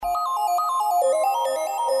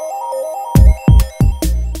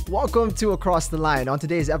Welcome to Across the Line. On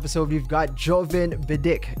today's episode, we've got Jovan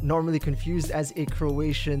Bedic, normally confused as a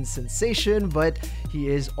Croatian sensation, but he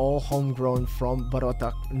is all homegrown from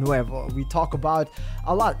Barotac Nuevo. We talk about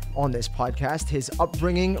a lot on this podcast, his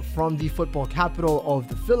upbringing from the football capital of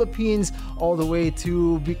the Philippines, all the way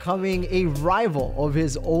to becoming a rival of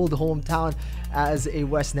his old hometown as a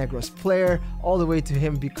West Negros player, all the way to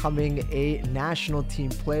him becoming a national team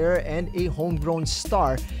player and a homegrown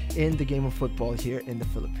star in the game of football here in the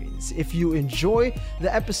Philippines. If you enjoy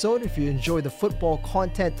the episode, if you enjoy the football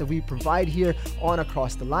content that we provide here on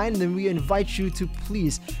Across the Line, then we invite you to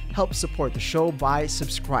please help support the show by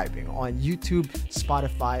subscribing on YouTube,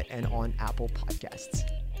 Spotify, and on Apple Podcasts.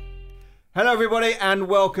 Hello everybody and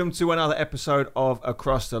welcome to another episode of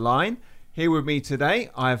Across the Line. Here with me today,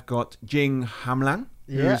 I've got Jing Hamlan,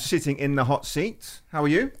 who's sitting in the hot seat. How are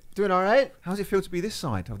you? Doing all right. How does it feel to be this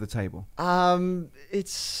side of the table?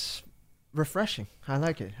 It's refreshing. I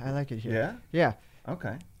like it here. Yeah?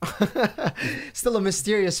 Okay. Still a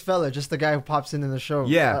mysterious fella, just the guy who pops into the show.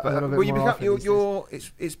 Yeah, a little bit more often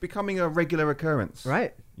it's becoming a regular occurrence.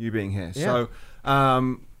 Right. You being here. Yeah.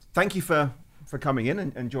 So, thank you for coming in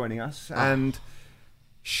and joining us and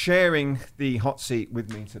sharing the hot seat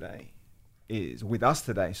with me today. We're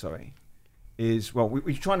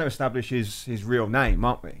trying to establish his real name,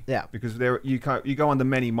 aren't we? Yeah. Because you go under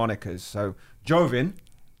many monikers. So Jovan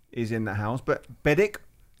is in the house, but Bedic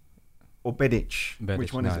or Bedic?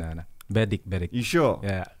 Which one is it? No. Bedic. You sure?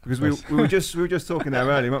 Yeah. Because we were just talking there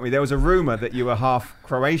earlier, weren't we? There was a rumor that you were half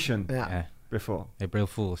Croatian before. April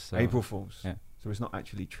Fools. So. April Fools. Yeah. So it's not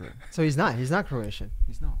actually true. So he's not Croatian.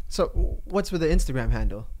 He's not. So what's with the Instagram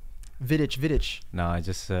handle? Vidic. No, I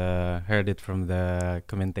just heard it from the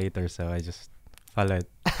commentator, so I just follow it.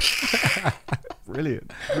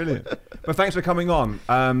 Brilliant. But thanks for coming on.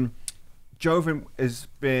 Jovan has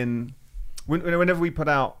been, whenever we put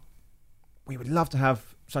out, we would love to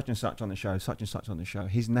have such and such on the show,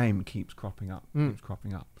 his name keeps cropping up.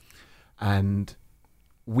 And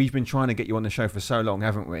we've been trying to get you on the show for so long,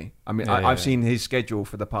 haven't we? I mean, I've seen his schedule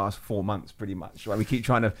for the past 4 months, pretty much. Right? We keep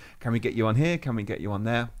trying to, can we get you on here? Can we get you on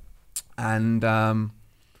there? And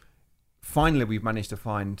finally, we've managed to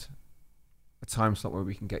find a time slot where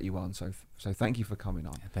we can get you on. So thank you for coming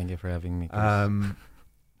on. Thank you for having me.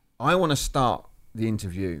 I want to start the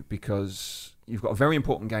interview because you've got a very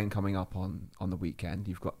important game coming up on the weekend.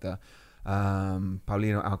 You've got the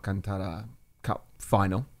Paulino Alcantara Cup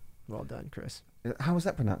final. Well done, Chris. How was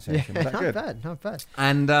that pronunciation? Was that good? Not bad.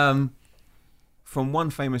 And from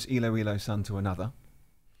one famous Iloilo son to another,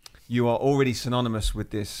 you are already synonymous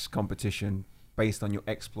with this competition based on your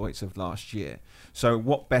exploits of last year. So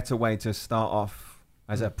what better way to start off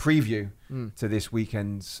as a preview to this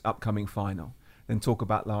weekend's upcoming final than talk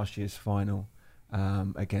about last year's final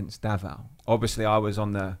against Davao? Obviously, I was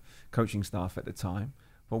on the coaching staff at the time,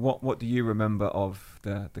 but what do you remember of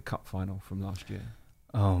the cup final from last year?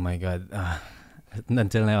 Oh my God.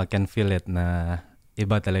 Until now, I can feel it na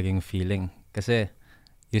iba talagang feeling. Kasi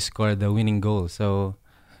you scored the winning goal, so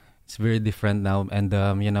it's very different now, and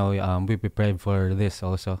we prepared for this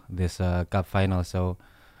also, this cup final. So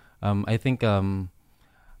I think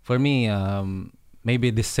for me,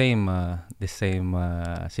 maybe the same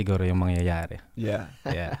siguro yung mangyayari. Yeah.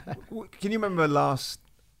 Can you remember last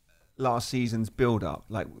season's build up,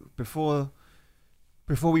 like before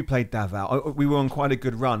we played Davao? We were on quite a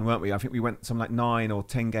good run, weren't we? I think we went some like 9 or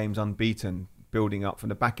 10 games unbeaten, building up from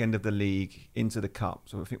the back end of the league into the cup.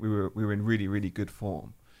 So I think we were in really, really good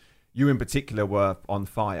form. You in particular were on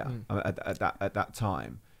fire at that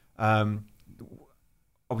time.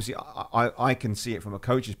 Obviously, I can see it from a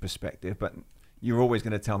coach's perspective, but you're always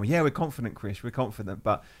going to tell me, yeah, we're confident, Chris, we're confident.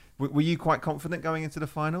 But were you quite confident going into the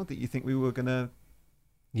final that you think we were going to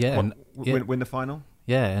win the final?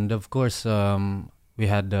 Yeah, and of course, we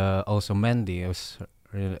had also Mendy. I was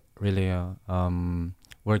really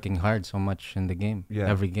working hard so much in the game,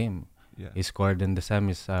 every game. Yeah. He scored in the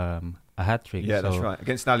semis a hat-trick. Yeah, that's right.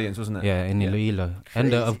 Against Stallions, wasn't it? Yeah, in Iloilo.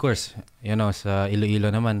 And of course, sa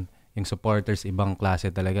Iloilo naman, yung supporters, ibang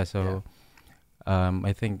klase talaga. So,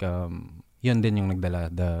 I think yun din yung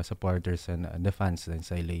nagdala, the supporters and the fans din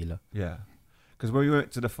sa Iloilo. Yeah. Because when we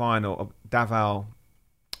went to the final of Davao,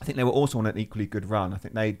 I think they were also on an equally good run. I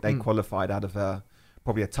think they qualified out of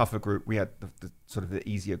probably a tougher group. We had the sort of the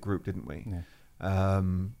easier group, didn't we? Yeah.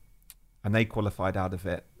 And they qualified out of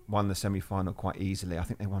it, won the semi-final quite easily. I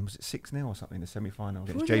think they won, was it 6-0 or something in the semi-final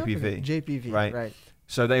against JPV? JPV, right.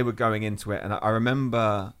 So they were going into it, and I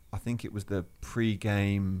remember, I think it was the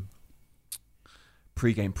pre-game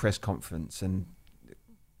press conference, and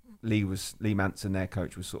Lee Manson, their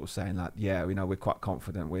coach, was sort of saying like, yeah, we're quite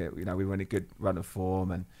confident. We're in a good run of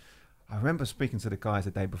form. And I remember speaking to the guys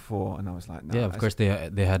the day before, and I was like, no. Yeah, of course they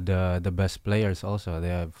had the best players also. They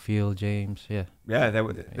have Phil James. Yeah. Yeah, I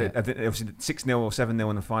think it was 6-0 or 7-0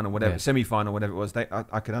 in the final, whatever, semi-final, whatever it was.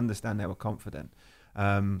 I could understand they were confident.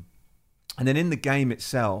 And then in the game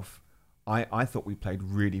itself, I thought we played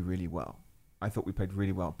really, really well.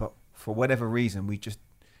 But for whatever reason, we just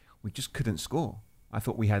couldn't score. I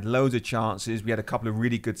thought we had loads of chances. We had a couple of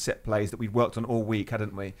really good set plays that we'd worked on all week,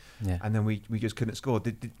 hadn't we? Yeah. And then we just couldn't score.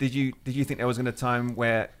 Did you think there was going to be a time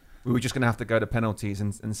where we were just going to have to go to penalties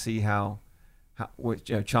and see how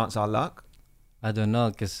chance our luck? I don't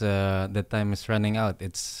know, because the time is running out.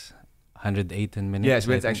 It's 118 minutes. Yeah, so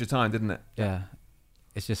we went to extra time, didn't it? Yeah.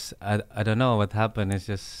 It's just, I don't know what happened. It's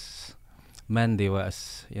just, Mendy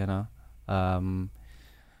was,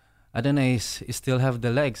 I don't know, he still have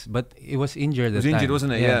the legs, but he was injured. He was injured,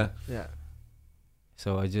 wasn't it? Yeah.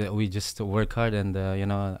 So we just work hard, and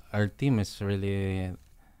our team is really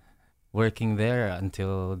working there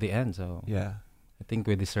until the end. So yeah, I think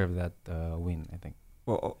we deserve that win. I think.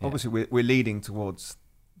 Well, obviously we're leading towards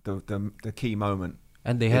the key moment.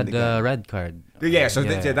 And they had the red card. Yeah, so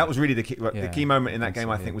that was really the key moment in that game.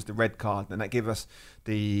 I think was the red card, and that gave us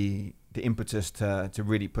the impetus to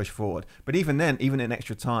really push forward. But even then, even in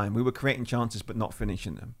extra time, we were creating chances but not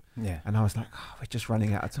finishing them. Yeah. And I was like, we're just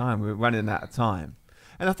running out of time. We're running out of time.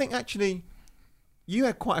 And I think actually, you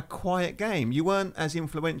had quite a quiet game. You weren't as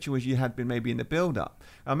influential as you had been maybe in the build-up.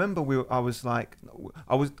 I remember I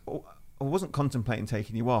wasn't contemplating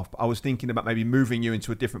taking you off, but I was thinking about maybe moving you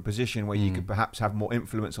into a different position where you could perhaps have more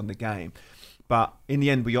influence on the game. But in the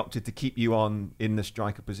end, we opted to keep you on in the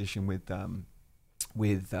striker position with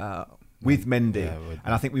Mendy,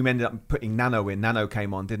 and I think we ended up putting Nano in. Nano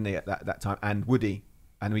came on, didn't he, at that time, and Woody,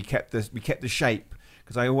 and we kept the shape,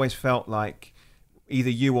 because I always felt like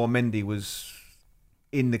either you or Mendy was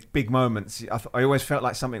in the big moments. I always felt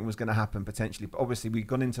like something was going to happen potentially, but obviously we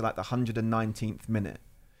got into like the 119th minute.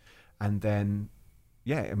 And then,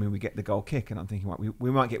 we get the goal kick, and I'm thinking, we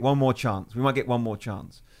might get one more chance. Do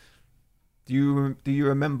you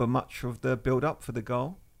remember much of the build up for the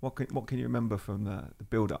goal? What can you remember from the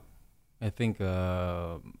build up? I think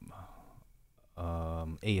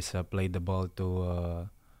Ace played the ball to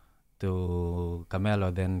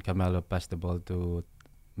Camelo. Then Camelo passed the ball to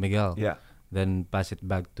Miguel. Yeah. Then pass it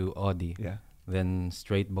back to Odi. Yeah. Then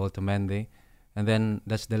straight ball to Mendy, and then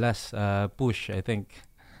that's the last push. I think.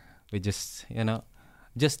 We just,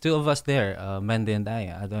 just two of us there, Mendy and I.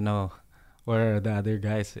 I don't know where are the other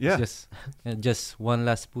guys. It's just one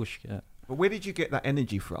last push. Yeah. But where did you get that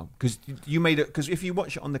energy from? Because if you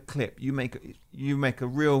watch it on the clip, you make a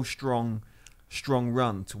real strong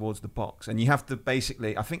run towards the box, and you have to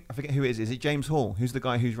basically, I forget who it is. Is it James Hall? Who's the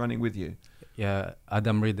guy who's running with you? Yeah,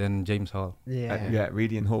 Adam Reed and James Hall. Yeah,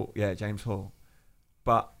 Reedy and Hall. Yeah, James Hall.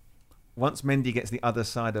 But once Mendy gets the other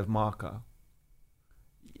side of Marco,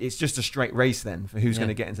 it's just a straight race then for who's going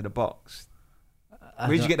to get into the box. Where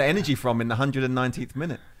did you get the energy from in the 119th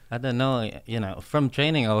minute? I don't know, from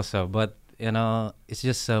training also, but, it's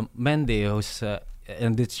just Mendy who's,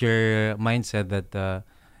 and it's your mindset that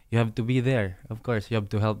you have to be there. Of course, you have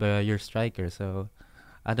to help your striker. So,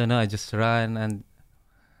 I don't know, I just run and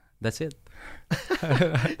that's it.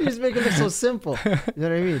 You're just making it so simple. You know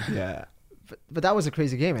what I mean? Yeah. But that was a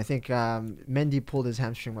crazy game. I think Mendy pulled his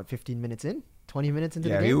hamstring, 15 minutes in? 20 minutes into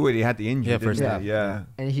the game? Yeah, he already had the injury, first half. Yeah.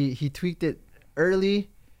 And he tweaked it early.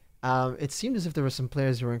 It seemed as if there were some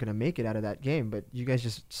players who weren't going to make it out of that game, but you guys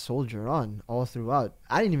just soldier on all throughout.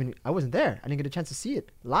 I wasn't there. I didn't get a chance to see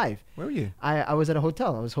it live. Where were you? I was at a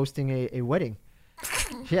hotel. I was hosting a wedding.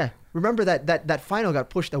 Yeah. Remember that final got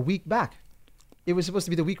pushed a week back. It was supposed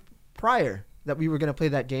to be the week prior that we were going to play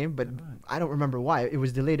that game, but I don't remember why. It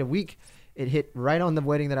was delayed a week. It hit right on the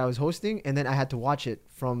wedding that I was hosting, and then I had to watch it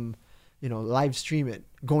from, live stream it,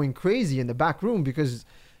 going crazy in the back room because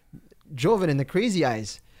Joven and the crazy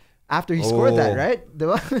eyes, after he scored that, right?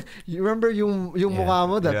 You remember yung mukha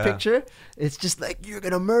mo, that picture? It's just like, you're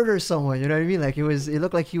going to murder someone, you know what I mean? Like it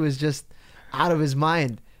looked like he was just out of his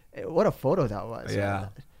mind. What a photo that was. Yeah.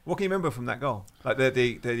 What can you remember from that goal? Like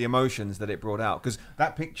the emotions that it brought out? Because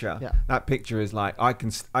that picture is like, I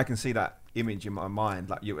can see that image in my mind.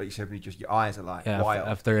 Like you said, just your eyes are like wild.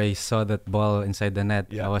 After I saw that ball inside the net,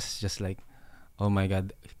 I was just like, oh my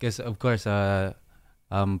God. Because of course,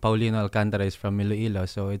 Paulino Alcantara is from Iloilo,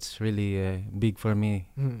 so it's really big for me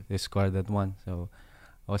to score that one. So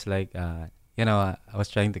I was like, I was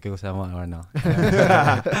trying to kill someone or no.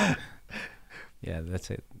 Yeah, that's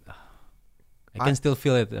it. I can still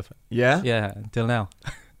feel it. Yeah? Yeah, until now.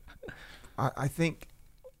 I think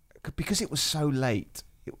because it was so late.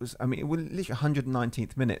 It was, I mean, it was literally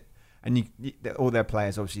 119th minute, and all their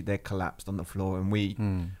players obviously they collapsed on the floor,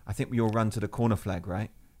 and I think we all run to the corner flag,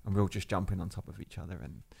 right, and we're all just jumping on top of each other,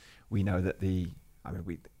 and we know that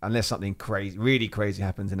unless something crazy, really crazy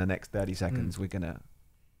happens in the next 30 seconds, we're gonna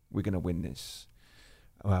win this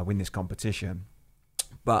competition.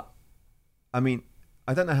 But I mean,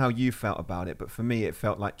 I don't know how you felt about it, but for me, it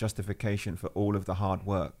felt like justification for all of the hard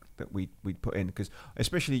work that we'd put in. Because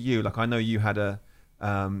especially you, like I know you had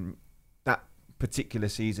that particular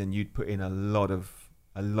season, you'd put in a lot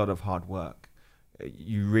of hard work.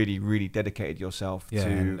 You really, really dedicated yourself to.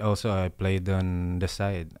 And also I played on the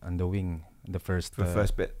side, on the wing, the first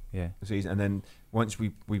bit. Yeah. The season, and then once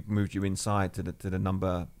we moved you inside to the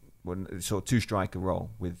number sort of two striker role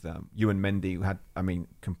with you and Mendy, who had, I mean,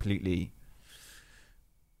 completely.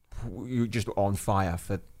 You were just on fire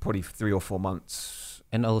for probably 3 or 4 months.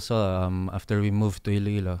 And also after we moved to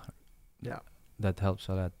Iloilo, that helps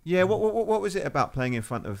a lot. Yeah, what was it about playing in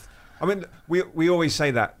front of? I mean, we always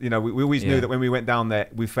say that, you know, we always knew that when we went down there,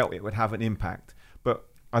 we felt it would have an impact. But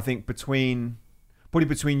I think between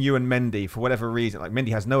you and Mendy, for whatever reason, like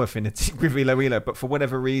Mendy has no affinity with Iloilo, but for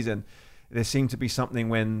whatever reason, there seemed to be something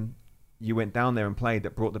when you went down there and played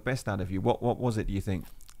that brought the best out of you. What was it, do you think?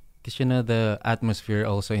 Because, you know, the atmosphere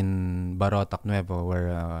also in Barotac Nuevo,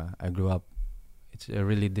 where I grew up, it's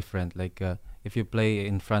really different. Like, if you play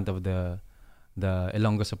in front of the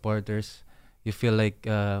Ilonggo supporters, you feel like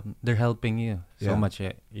they're helping you so much.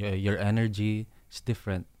 Your energy is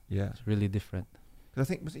different. Yeah, it's really different. Because I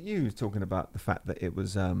think, was it you talking about the fact that it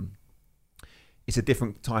was it's a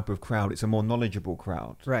different type of crowd. It's a more knowledgeable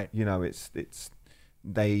crowd, right? You know, it's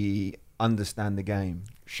they understand the game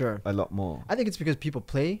a lot more. I think it's because people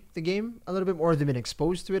play the game a little bit more. They've been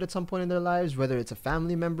exposed to it at some point in their lives, whether it's a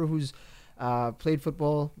family member who's played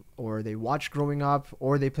football, or they watched growing up,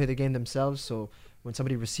 or they play the game themselves. So when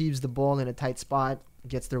somebody receives the ball in a tight spot,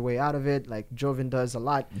 gets their way out of it, like Joven does a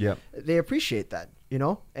lot, they appreciate that, you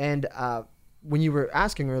know? And when you were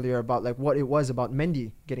asking earlier about like what it was about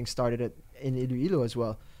Mendy getting started in Iloilo as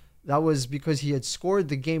well, that was because he had scored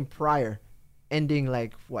the game prior, ending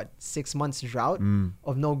like 6 months drought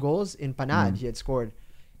of no goals in Panad. He had scored,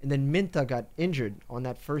 and then Minta got injured on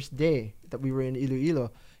that first day that we were in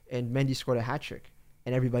Iloilo, and Mendy scored a hat trick,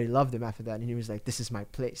 and everybody loved him after that. And he was like, "This is my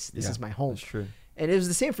place. This is my home." That's true. And it was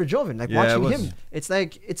the same for Joven. Like watching him, it's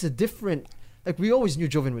like it's a different. Like we always knew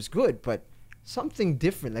Joven was good, but something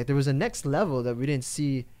different. Like there was a next level that we didn't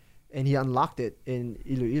see, and he unlocked it in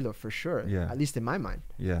Iloilo for sure. Yeah. At least in my mind.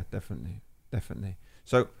 Yeah, definitely.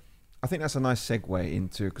 So I think that's a nice segue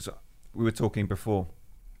into, because we were talking before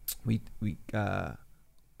we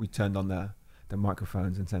turned on the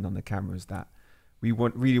microphones and turned on the cameras, that we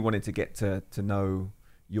really wanted to get to know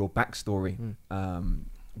your backstory,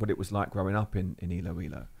 what it was like growing up in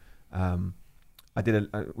Iloilo.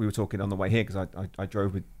 We were talking on the way here because I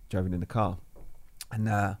drove with Joven in the car, and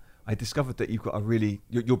I discovered that you've got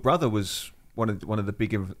your brother was one of the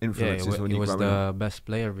big influences when you were growing up. He was the best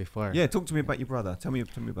player before. Yeah, talk to me about your brother. Tell me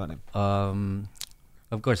about him.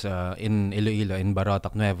 Of course, in Iloilo, in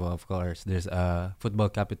Barotac Nuevo, of course, there's a football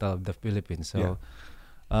capital of the Philippines. So,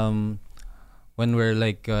 when we're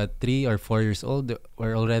like 3 or 4 years old,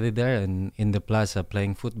 we're already there and in the plaza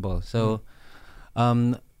playing football. So,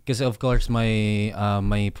 because of course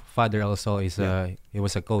my father also is he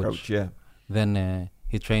was a coach. Then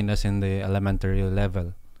he trained us in the elementary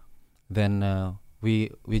level. Then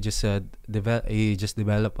he just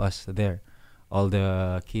developed us there, all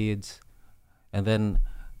the kids. And then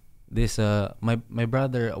this my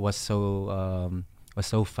brother was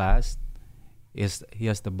so fast. He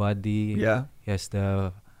has the body. Yeah. He has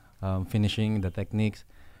the finishing, the techniques.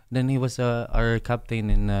 Then he was our captain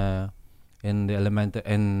in the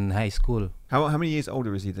in high school. How many years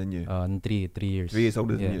older is he than you? 3 years. 3 years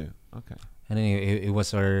older than you. Okay. And then he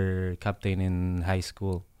was our captain in high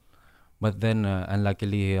school. But then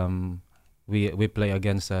unluckily we play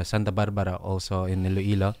against Santa Barbara also in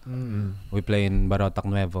Iloilo. We play in Barotac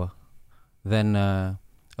Nuevo. Then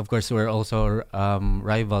of course we're also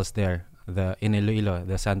rivals there. In Iloilo,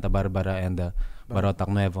 the Santa Barbara and the Barotac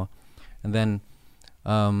Nuevo. And then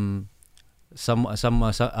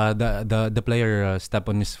the player stepped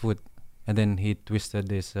on his foot, and then he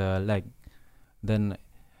twisted his leg. Then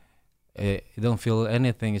he don't feel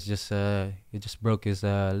anything. It's just he just broke his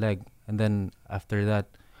leg. And then after that,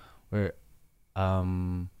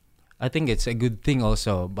 I think it's a good thing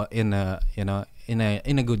also, but in a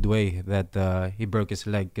good way that he broke his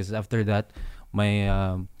leg, because after that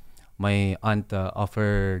my aunt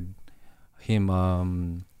offered him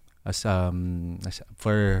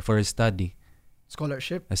for his study.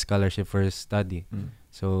 Scholarship. a scholarship for study.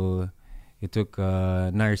 So he took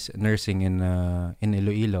nursing in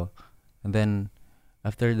Iloilo, and then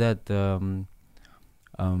after that,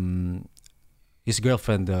 his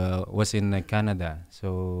girlfriend was in Canada,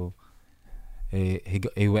 so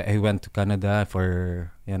he went to Canada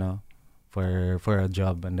for for a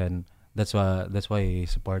job, and then that's why he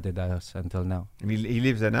supported us until now. And he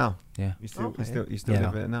lives there now. Yeah, He still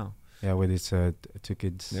Yeah. live there now. yeah, with his two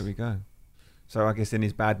kids. There we go. So I guess in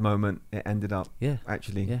his bad moment, it ended up Yeah,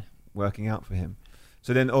 actually yeah, working out for him.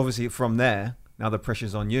 So then obviously from there, now the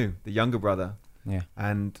pressure's on you, the younger brother. yeah.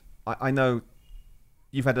 And I know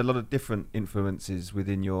you've had a lot of different influences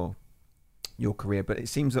within your career, but it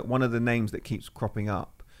seems that one of the names that keeps cropping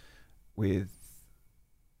up with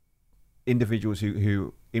individuals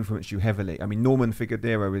who influence you heavily. I mean, Norman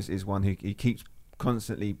Figueroa is one who he keeps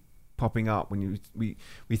constantly popping up when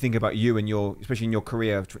we think about you and especially in your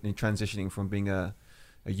career of in transitioning from being a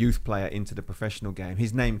youth player into the professional game.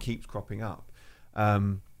 His name keeps cropping up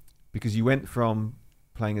because you went from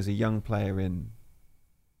playing as a young player in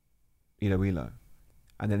Iloilo,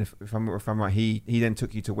 and then if I'm right, he then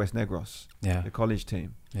took you to West Negros, Yeah. the college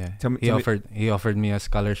team. Yeah. Tell me- He offered me a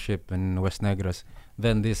scholarship in West Negros.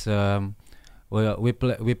 Then this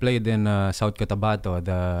we played in South Cotabato,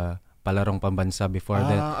 the Palarong Pambansa before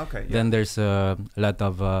that. Okay. Yeah. Then there's a lot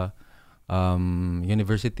of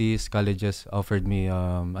universities, colleges offered me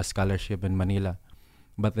a scholarship in Manila.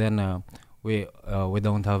 But then we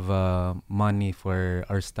don't have money for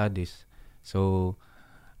our studies. So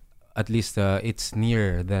at least it's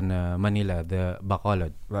nearer than Manila, the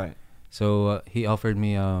Bacolod. Right. So he offered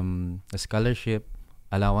me a scholarship,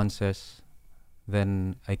 allowances,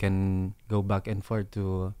 then I can go back and forth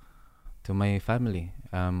to my family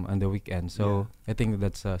on the weekend. So I think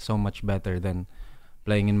that's so much better than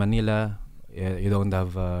playing in Manila. You don't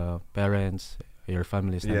have parents, your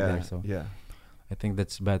family is not there. So yeah. I think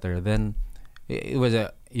that's better. Then it was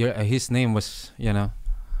his name was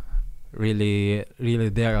really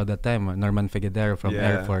there all the time. Norman Figueroa from Yeah.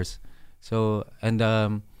 Air Force. So and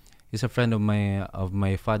he's a friend of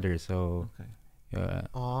my father. So Okay.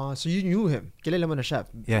 So you knew him. Kilala mo na siya.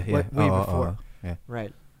 yeah. Way before. Yeah.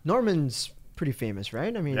 Right. Norman's pretty famous,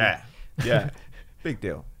 right? I mean, Yeah. Big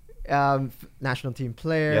deal. National team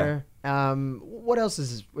player. What else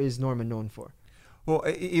is Norman known for? Well,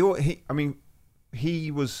 he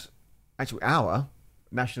was actually our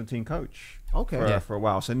national team coach Okay. for a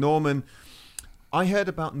while. So Norman, I heard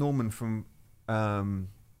about Norman from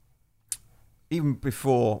even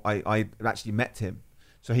before I actually met him.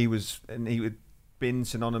 So he had been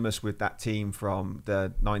synonymous with that team from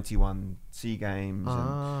the 91 SEA Games.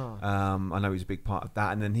 And, I know he's a big part of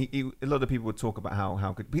that. And then a lot of people would talk about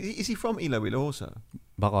how good. Is he from Iloilo also?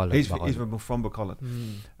 Bacolod. He's Bacolod. from Bacolod.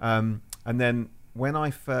 And then when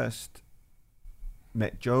I first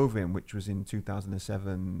met Jovin, which was in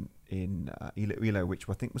 2007 in Iloilo, which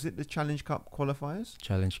I think was it the Challenge Cup qualifiers?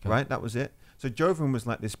 Challenge Cup. Right, that was it. So Jovin was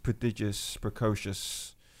like this prodigious,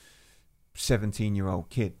 precocious 17-year-old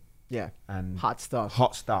kid. Yeah. And Hot stuff.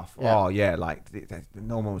 hot stuff. Yeah. Oh yeah, like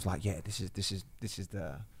Norman was like, yeah, this is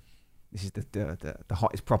the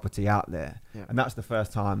hottest property out there. Yeah. And that's the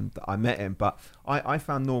first time that I met him. But I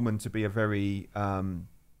found Norman to be a very a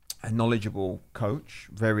knowledgeable coach.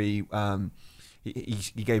 Very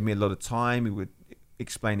he gave me a lot of time. He would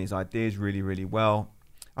explain his ideas really, really well.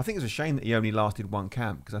 I think it's a shame that he only lasted one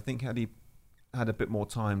camp, because I think had he had a bit more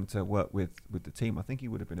time to work with the team, I think he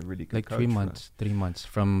would have been a really good Like coach. 3 for us. months. 3 months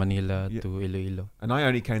from Manila Yeah. to Iloilo. And I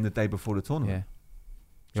only came the day before the Yeah. tournament.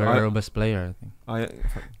 So You're I- a robust player, I think.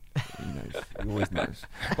 He knows. He always knows.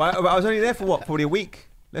 But I was only there for what, probably a week,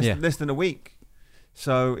 less than a week.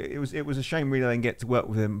 So it was a shame really I didn't get to work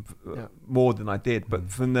with him more than I did. But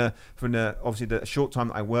from the obviously the short time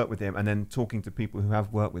that I worked with him, and then talking to people who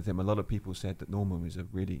have worked with him, a lot of people said that Norman was a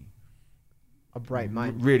really bright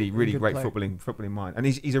mind. really Good great player. footballing mind, and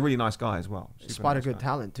he's a really nice guy as well. Super Spotted nice good guy.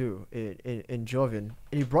 talent too in Jovin.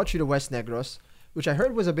 And he brought you to West Negros, which I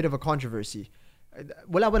heard was a bit of a controversy.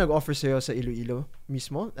 Wala ba nag-offer sa'yo sa Iloilo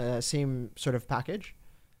mismo? Same sort of package?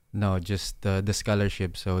 No, just the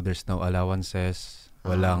scholarship. So there's no allowances.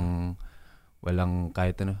 Walang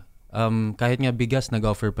kahit ano. Kahit nga bigas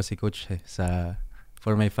nag-offer pa si coach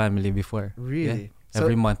for my family before. Really? Yeah.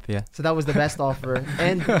 Every month, yeah. So that was the best offer.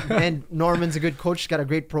 And Norman's a good coach, got a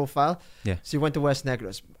great profile. Yeah. So you went to West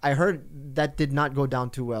Negros. I heard that did not go down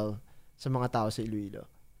too well sa mga tao sa Iloilo.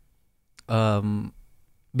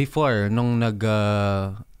 Before nung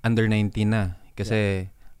under 19 na kasi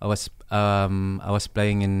I was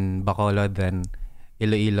playing in Bacolod, then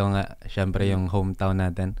Iloilo nga syempre yung hometown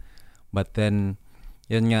natin. But then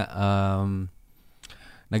yun nga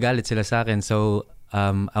nagalit sila sa akin. So,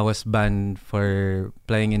 I was banned for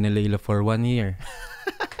playing in Iloilo for 1 year.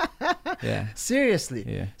 Yeah. Seriously?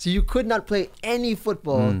 Yeah. So you could not play any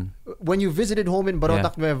football when you visited home in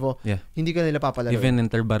Barotac Nuevo. Yeah. Hindi ka nila papalaro. Even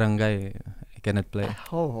inter-barangay, I cannot play.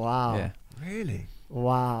 Oh, wow. Yeah. Really?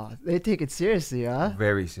 Wow. They take it seriously, huh?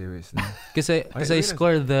 Very seriously. Kasi I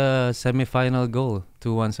scored the semi-final goal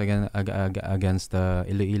 2-1 against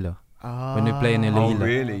Iloilo. When we play in Oh, Iloilo.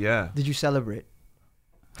 really? Yeah. Did you celebrate?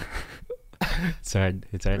 It's hard.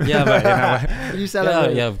 Yeah, but Did you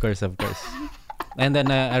celebrate? yeah, of course. And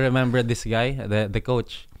then I remember this guy, the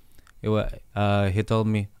coach. He told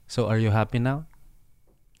me, "So are you happy now?"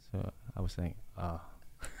 So I was like, "Oh."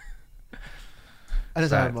 Ano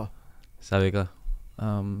sabi mo? Sabi ko,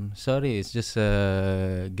 sorry, it's just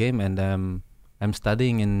a game, and I'm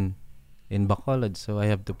studying in Bacolod, so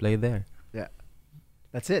I have to play there. Yeah.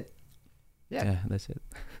 That's it. Yeah. That's it.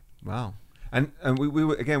 Wow. And we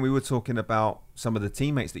were talking about some of the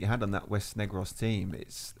teammates that you had on that West Negros team.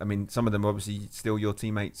 I mean, some of them are obviously still your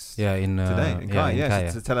teammates. Yeah, in today in Kaya. in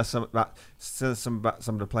Kaya. So tell us some about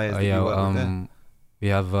some of the players that you work with there.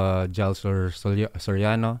 We have Jal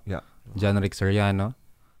Soriano, Janric Soriano,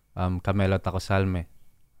 Camelo Tacosalme.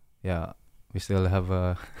 Yeah, we still have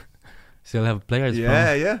players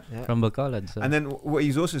from Bacolod. So. And then what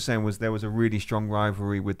he's also saying was there was a really strong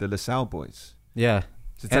rivalry with the LaSalle boys. Yeah.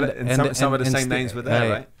 So some of the same names were there,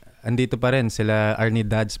 right? Andito pa rin sila Arnie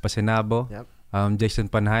Dads Pasinabo, Jason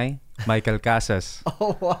Panhay, Michael Casas.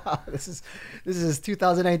 Oh wow, this is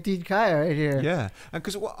 2019 Kaya right here. Yeah, and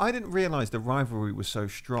because I didn't realize the rivalry was so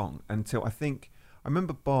strong until I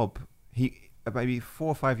remember Bob. He maybe 4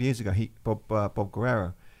 or 5 years ago. Bob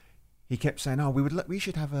Guerrero. He kept saying, "Oh, we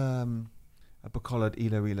should have a Bacolod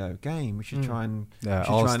Iloilo game. We should try and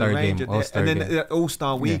All-Star game. And then the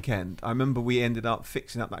All-Star weekend. I remember we ended up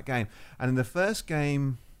fixing up that game. And in the first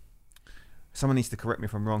game, someone needs to correct me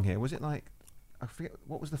if I'm wrong here. Was it like, I forget,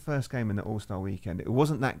 what was the first game in the All-Star weekend? It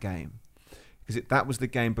wasn't that game. Because that was the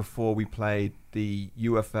game before we played the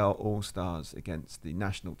UFL All-Stars against the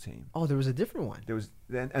national team. Oh, there was a different one.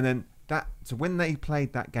 So when they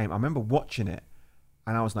played that game, I remember watching it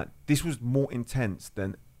and I was like, this was more intense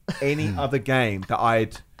than any other game that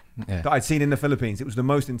I'd seen in the Philippines. It was the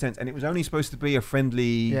most intense, and it was only supposed to be a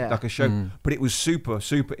friendly, like a show, but it was super,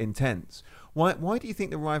 super intense. Why do you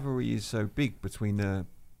think the rivalry is so big between the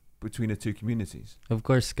two communities? Of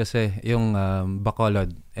course, kasi yung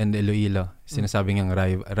Bacolod and Iloilo, sinasabi ngang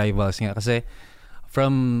rivals nga. Kasi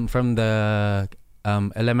from the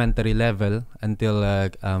elementary level until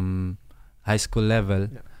high school level,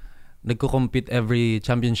 nagko-compete every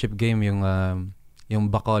championship game yung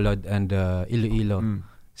Bacolod and Iloilo.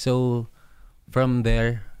 So from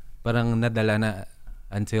there, parang nadala na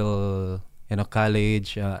until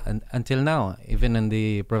college, and until now, even in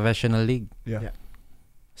the professional league.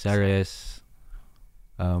 Ceres,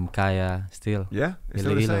 Kaya, still. Yeah, it's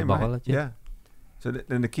still the same, Bacolod, right? So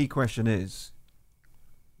then the key question is,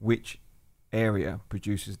 which area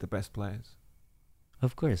produces the best players?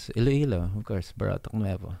 Of course, Iloilo. Of course, Barotac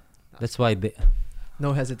Nuevo. That's why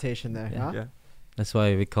no hesitation there. Yeah. Huh? Yeah. That's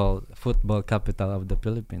why we call football capital of the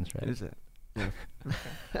Philippines, right? Is it? Yeah.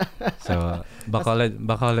 So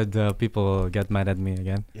Bacolod people get mad at me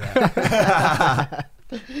again. Yeah.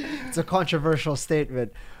 It's a controversial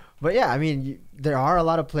statement, but yeah, I mean, there are a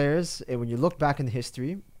lot of players. And when you look back in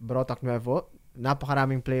history, Barotac Nuevo,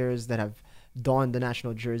 napakaraming players that have donned the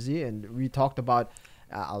national jersey, and we talked about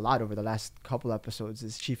a lot over the last couple episodes.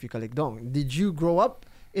 Is Chiefy Caligdong? Did you grow up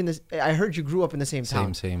in this? I heard you grew up in the same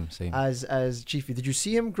town. Same. As Chiefy, did you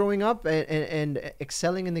see him growing up and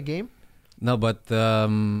excelling in the game? No, but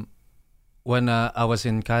when I was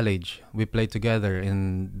in college, we played together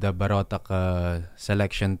in the Barotac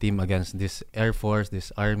selection team against this Air Force,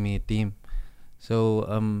 this Army team. So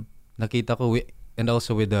nakita ko and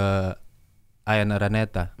also with Ian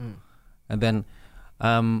Araneta. And then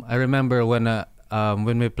I remember when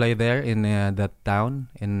we play there in that town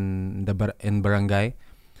in barangay,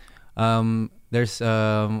 there's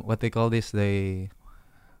what they call this, the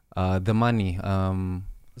money,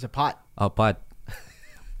 it's a pot. A pot.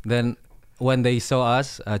 Then when they saw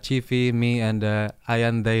us, Chiefy, me, and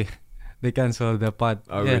Ian, they canceled the pot.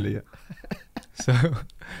 Oh, really?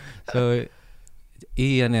 So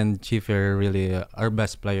Ian and Chiefy are really our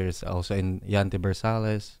best players. Also in Yanti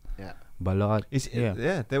Bersales, Balot.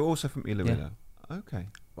 They're also from Iloilo. Okay.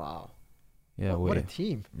 Wow. Yeah. What a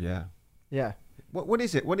team. Yeah. Yeah. What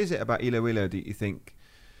is it? What is it about Iloilo that you think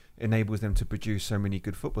enables them to produce so many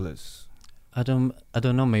good footballers? I don't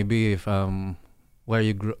know. Maybe if where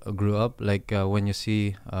you grew up, like when you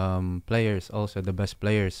see players, also the best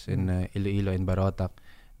players in Iloilo and Barotac,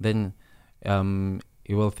 then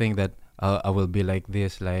you will think that I will be like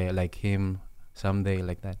this, like him someday,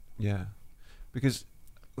 like that. Yeah, because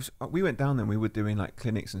we went down there and we were doing like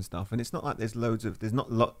clinics and stuff, and it's not like there's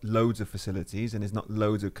not loads of facilities, and there's not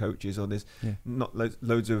loads of coaches, or there's not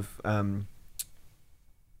loads of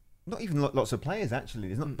not even lots of players actually.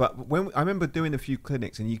 There's not, but when I remember doing a few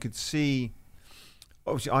clinics, and you could see,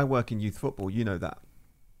 obviously I work in youth football, you know that,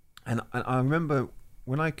 and I remember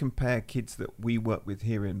when I compare kids that we work with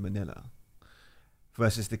here in Manila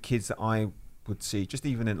versus the kids that I would see just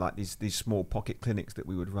even in like these small pocket clinics that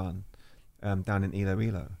we would run down in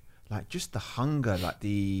Iloilo, like just the hunger, like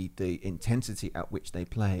the intensity at which they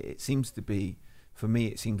play, it seems to be, for me,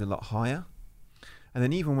 it seemed a lot higher. And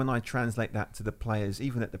then even when I translate that to the players,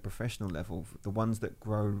 even at the professional level, the ones that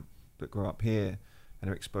grow up here and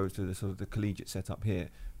are exposed to the sort of the collegiate setup here,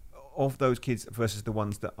 of those kids versus the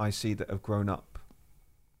ones that I see that have grown up,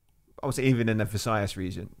 I would say even in the Visayas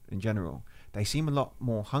region in general, they seem a lot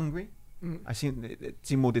more hungry. They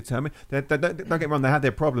seem more determined. Don't get me wrong, they have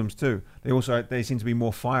their problems too. They seem to be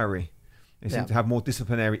more fiery. They seem to have more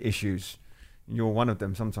disciplinary issues. You're one of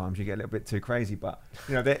them. Sometimes you get a little bit too crazy, but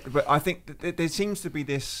you know. But I think there seems to be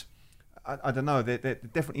this. I don't know. There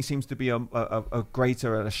definitely seems to be a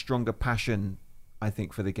greater and a stronger passion, I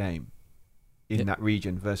think, for the game in that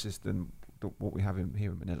region versus what we have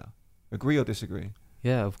here in Manila. Agree or disagree?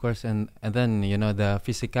 Yeah, of course, and then the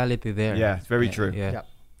physicality there. Yeah, it's very true. Yeah. Yep.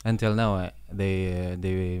 Until now,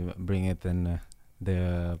 they bring it in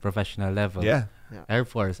the professional level. Yeah. Air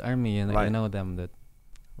Force, Army, you Right. know them, that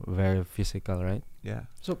very physical, right? Yeah.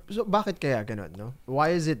 So bakit kaya ganun, no? Why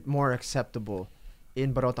is it more acceptable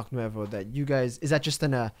in Barotac Nuevo that you guys, is that just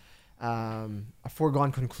a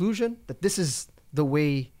foregone conclusion that this is the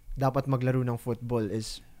way dapat maglaro ng football,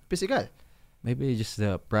 is physical? Maybe just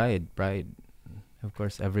the pride. Of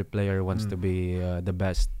course, every player wants to be the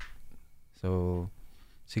best. So,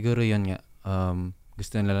 siguro yun nga.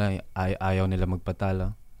 Gusto nila, ayaw nila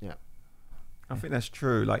magpatalo. Yeah. I think that's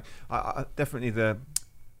true. Like, I definitely the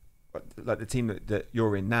team that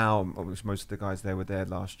you're in now, most of the guys there were there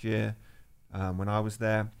last year when I was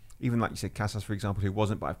there. Even like you said, Casas, for example, who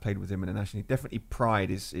wasn't, but I've played with him internationally. Definitely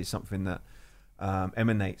pride is something that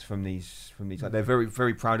emanates from these. Like, they're very,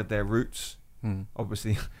 very proud of their roots.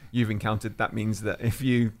 Obviously, you've encountered, that means that if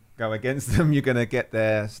you go against them, you're going to get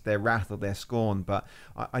their wrath or their scorn. But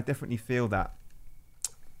I definitely feel that,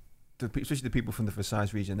 especially the people from the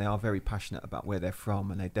Visayas region, they are very passionate about where they're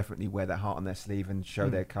from, and they definitely wear their heart on their sleeve and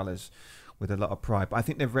show their colours with a lot of pride. But I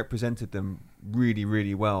think they've represented them really,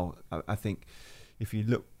 really well. I think if you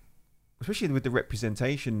look, especially with the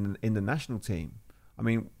representation in the national team, I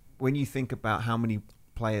mean, when you think about how many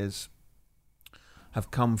players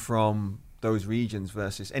have come from those regions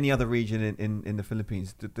versus any other region in the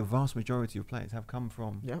Philippines, the vast majority of players have come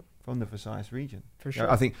from the Visayas region. For sure.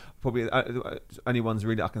 I think probably only ones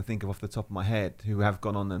really I can think of off the top of my head who have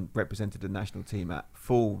gone on and represented the national team at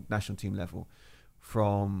full national team level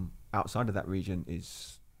from outside of that region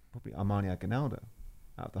is probably Armani Aguinaldo,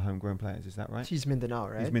 out of the homegrown players. Is that right? He's Mindanao,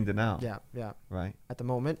 right? He's Mindanao. Yeah. Right. At the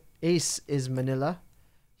moment, Ace is Manila.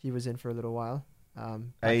 He was in for a little while.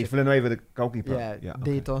 Villanueva, the goalkeeper. Yeah.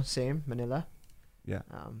 Okay. Dato, same, Manila. Yeah.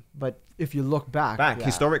 But if you look back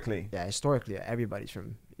historically. Yeah, historically, everybody's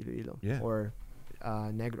from Iloilo. Yeah. Or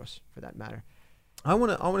Negros, for that matter. I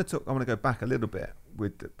want to go back a little bit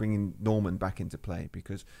with bringing Norman back into play,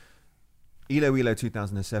 because Iloilo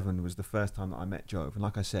 2007 was the first time that I met Jove, and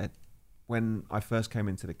like I said, when I first came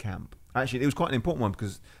into the camp, actually it was quite an important one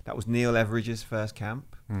because that was Neil Everidge's first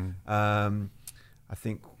camp. I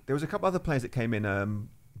think there was a couple other players that came in.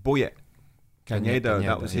 Boyet Cañedo,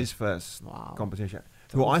 that was his first competition.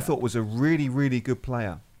 Who I thought was a really, really good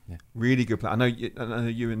player. Yeah. Really good player. I know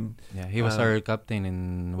you and... Yeah, he was our captain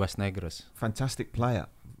in West Negros. Fantastic player.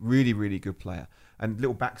 Really, really good player. And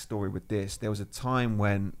little backstory with this, there was a time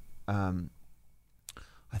when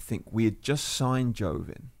I think we had just signed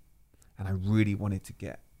Jovin, and I really wanted to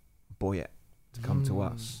get Boyet to come to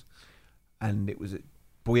us. And it was...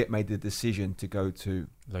 Boyet made the decision to go to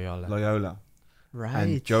Loyola. Right.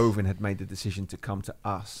 And Jovin had made the decision to come to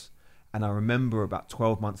us. And I remember about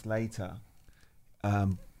 12 months later,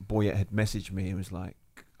 Boyet had messaged me and was like,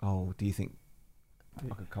 "Oh, do you think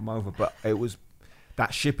I could come over?" But it was,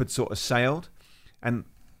 that ship had sort of sailed. And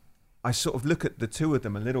I sort of look at the two of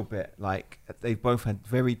them a little bit, like they both had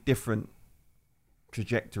very different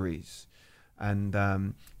trajectories. And,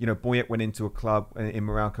 Boyet went into a club in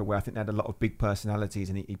Meralco where I think they had a lot of big personalities,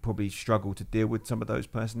 and he probably struggled to deal with some of those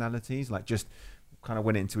personalities, like just kind of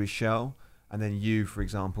went into his shell. And then you, for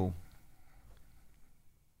example,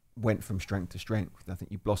 went from strength to strength. I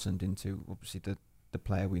think you blossomed into, obviously, the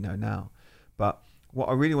player we know now. But what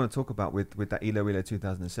I really want to talk about with that Iloilo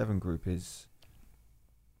 2007 group is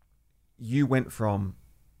you went from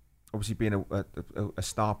obviously being a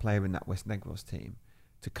star player in that West Negros team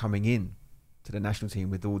to coming in to the national team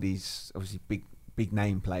with all these obviously big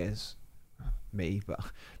name players. Me, but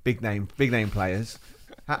big name players.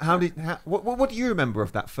 What do you remember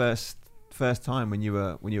of that first time when you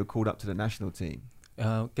were called up to the national team?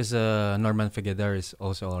 Because Norman Figueroa is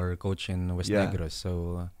also our coach in West Negros,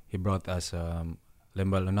 so he brought us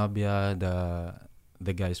Lembal Onobia,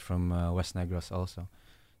 the guys from West Negros also.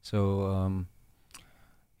 So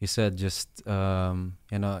he said just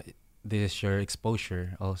this is your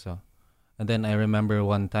exposure also. And then I remember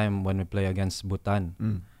one time when we play against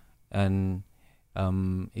Bhutan, and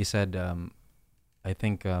he said, I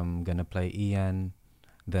think I'm gonna play Ian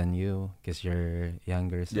than you because you're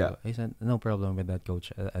younger. So I said, no problem with that,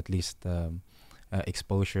 coach. At least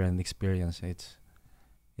exposure and experience.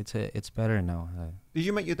 It's better now. Did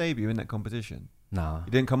you make your debut in that competition? No.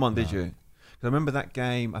 You didn't come on, did you? 'Cause I remember that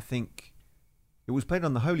game. I think it was played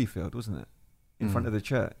on the Holyfield, wasn't it? In front of the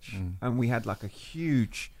church, and we had like a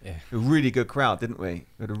really good crowd, didn't we?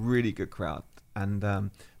 We had a really good crowd, and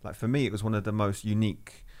like for me, it was one of the most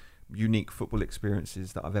unique football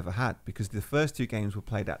experiences that I've ever had, because the first two games were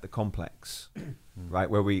played at the complex, right,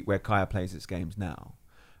 where Kaya plays its games now,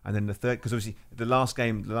 and then the third, because obviously the last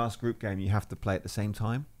group game, you have to play at the same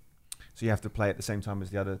time, so you have to play at the same time as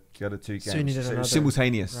the other two games. So you needed another.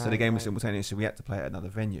 Simultaneous. Right, so the game was simultaneous, so we had to play at another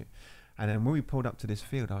venue. And then when we pulled up to this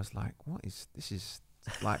field, I was like, this is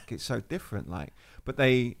like, it's so different. Like, but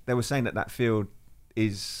they were saying that field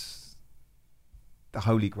is the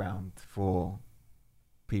holy ground for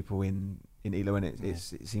people in Ilo, and it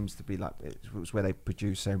seems to be like it was where they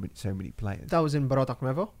produce so many players. That was in Barotac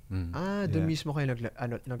Nuevo? Doon Yeah. mismo kayo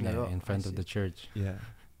naglaro. In front of the church. Yeah.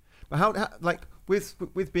 But how like with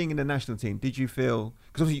being in the national team, did you feel,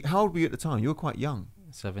 because obviously how old were you at the time? You were quite young.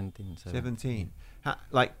 17.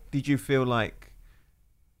 Did you feel like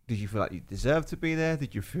you deserved to be there?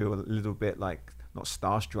 Did you feel a little bit like, not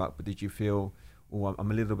starstruck, but did you feel,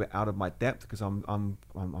 I'm a little bit out of my depth because I'm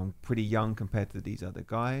pretty young compared to these other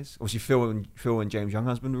guys? Obviously, Phil and James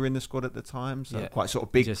Younghusband were in the squad at the time, so quite sort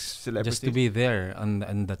of big celebrities. Just to be there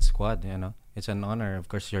on that squad, it's an honor. Of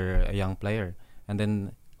course, you're a young player, and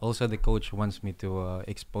then also the coach wants me to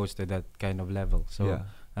expose to that kind of level. So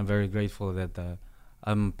I'm very grateful that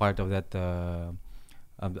I'm part of that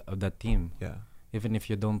of that team. Yeah. Even if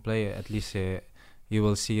you don't play, at least you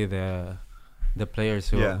will see the players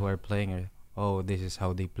who are playing. Oh, this is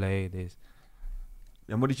how they play. This.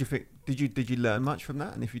 And what did you think? Did you learn much from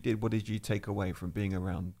that? And if you did, what did you take away from being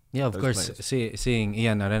around? Yeah, of those course. players? Seeing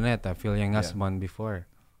Ian Araneta, Phil Younghusband before,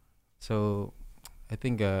 so I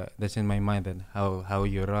think that's in my mind, that how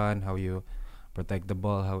you run, how you protect the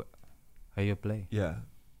ball, how you play. Yeah,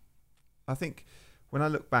 I think when I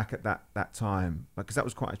look back at that time, because that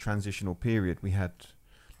was quite a transitional period. We had,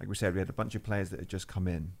 like we said, we had a bunch of players that had just come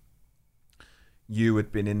in. You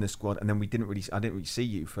had been in the squad, and then I didn't really see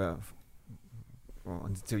you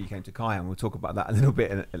until you came to Kaya, and we'll talk about that a little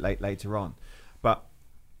bit later on. But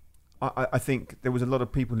I think there was a lot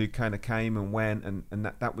of people who kind of came and went, and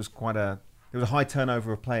that was there was a high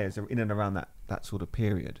turnover of players in and around that sort of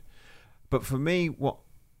period. But for me, what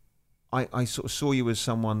I sort of saw you as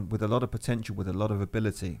someone with a lot of potential, with a lot of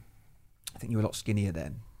ability. I think you were a lot skinnier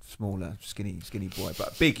then, smaller, skinny boy,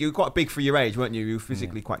 but big. You were quite big for your age, weren't you? You were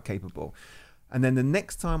physically quite capable. And then the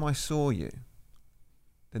next time I saw you,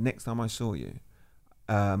 we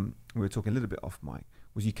were talking a little bit off mic,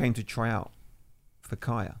 was you came to try out for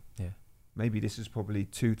Kaya. Yeah. Maybe this is probably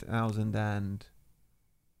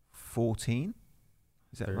 2014.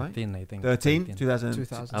 Is that 13, right? I think. 13? 2000.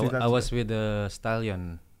 I was with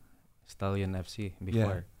Stallion FC before.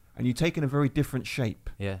 Yeah. And you'd taken a very different shape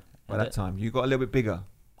by that time. You got a little bit bigger.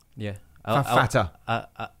 Yeah. Fatter.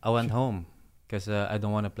 I went home because I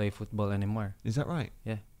don't want to play football anymore. Is that right?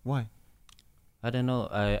 Yeah. Why? I don't know.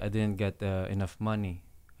 I didn't get enough money,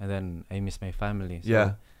 and then I miss my family. So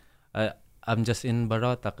Yeah. I'm just in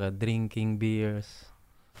Barotac drinking beers,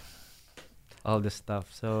 all this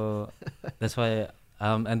stuff. So that's why.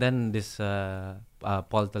 And then this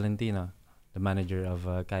Paul Tolentino, the manager of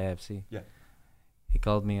KFC. Yeah. He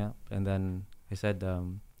called me up, and then he said,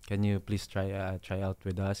 "Can you please try out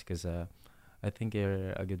with us? Because I think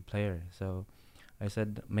you're a good player." So I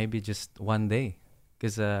said, "Maybe just one day,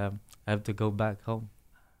 because I have to go back home."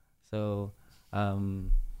 So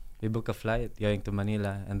we booked a flight going to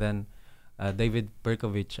Manila, and then David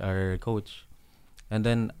Perkovic, our coach, and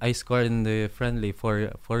then I scored in the friendly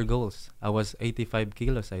four goals. I was 85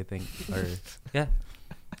 kilos, I think, or yeah.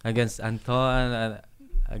 against Anton,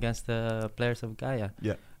 against the players of Gaia.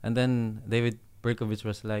 Yeah. And then David Berkovich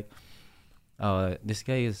was like, "Oh, this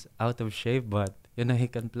guy is out of shape, but you know he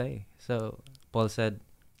can play." So Paul said,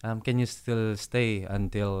 "Can you still stay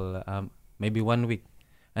until maybe 1 week?"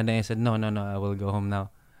 And then I said, "No, I will go home now."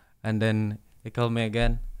 And then he called me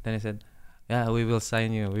again. Then he said, "Yeah, we will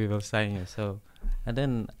sign you. We will sign you." So, and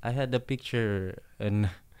then I had the picture in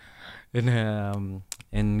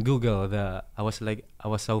Google. I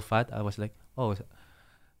was so fat. I was like, "Oh,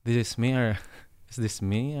 this is me, or is this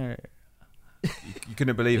me?" Or You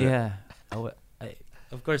couldn't believe it. yeah,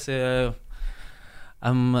 of course,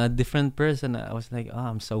 I'm a different person. I was like, "Oh,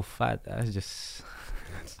 I'm so fat." I was just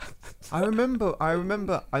I remember. I'm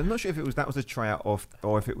not sure if that was a tryout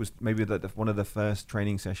or if it was maybe one of the first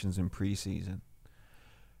training sessions in pre-season,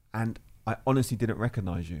 and I honestly didn't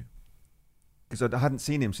recognize you because I hadn't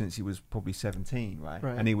seen him since he was probably 17, right?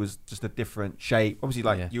 And he was just a different shape. Obviously,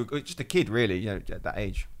 like you were just a kid, really, at that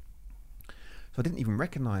age. So I didn't even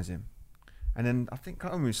recognize him, and then I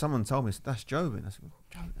remember someone told me that's Jovan. I said,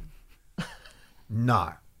 Jovan?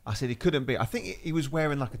 No. I said he couldn't be. I think he was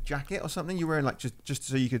wearing like a jacket or something. You were wearing like just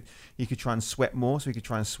so you could try and sweat more, so you could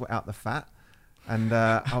try and sweat out the fat. And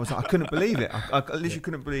I was like, I couldn't believe it. I literally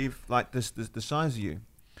couldn't believe like the size of you.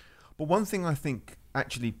 But one thing I think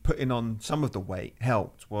actually putting on some of the weight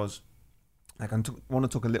helped was like want to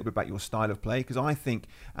talk a little bit about your style of play because I think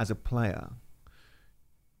as a player,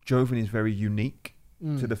 Jovan is very unique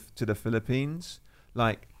to the Philippines.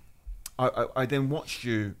 Like I then watched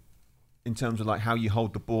you. In terms of like how you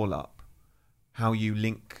hold the ball up, how you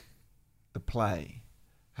link the play,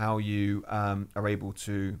 how you are able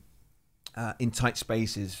to, in tight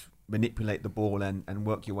spaces, manipulate the ball and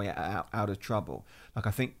work your way out of trouble. Like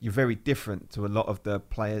I think you're very different to a lot of the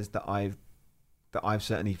players that I've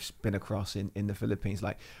certainly been across in the Philippines.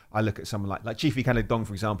 Like I look at someone like Chiefy Calidong,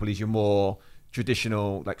 for example, is your more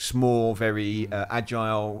traditional, like small, very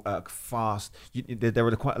agile, fast. There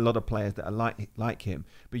are quite a lot of players that are like him,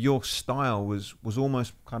 but your style was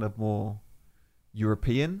almost kind of more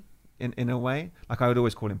European in a way. Like I would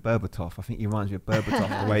always call him Berbatov. I think he reminds me of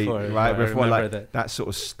Berbatov, the way before like that sort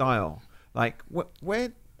of style. Like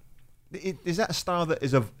where is that a style that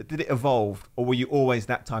did it evolve, or were you always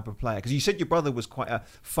that type of player? Because you said your brother was quite a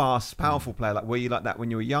fast, powerful player. Like were you like that when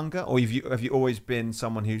you were younger, or have you always been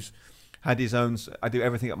someone who's had his own? I do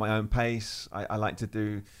everything at my own pace. I like to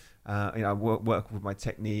do, work with my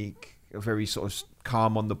technique. Very sort of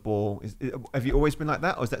calm on the ball. Have you always been like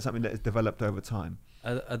that, or is that something that has developed over time?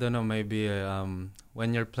 I don't know. Maybe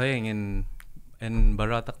when you're playing in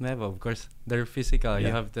Barotac Nuevo, of course they're physical. Yeah.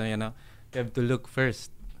 You have to look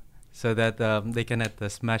first, so that they cannot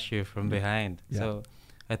smash you from behind. Yeah. So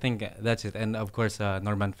I think that's it. And of course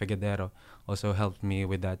Norman Figueroa also helped me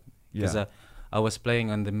with that because I was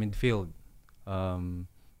playing on the midfield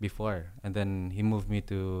before, and then he moved me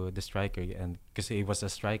to the striker, and because he was a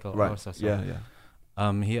striker also. So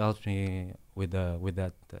he helped me with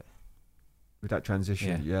that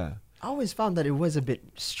transition. Yeah. I always found that it was a bit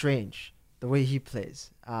strange the way he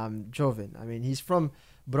plays. Jovan, I mean, he's from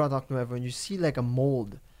Barotac Nuevo, and you see like a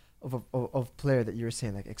mold of player that you were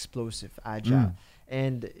saying, like explosive, agile.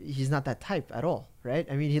 And he's not that type at all, right?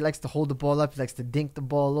 I mean, he likes to hold the ball up. He likes to dink the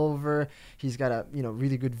ball over. He's got a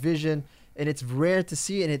really good vision, and it's rare to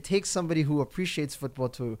see. And it takes somebody who appreciates football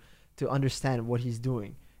to understand what he's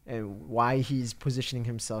doing and why he's positioning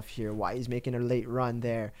himself here, why he's making a late run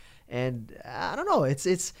there. And I don't know,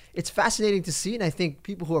 it's fascinating to see. And I think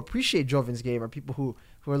people who appreciate Jovan's game are people who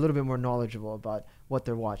are a little bit more knowledgeable about what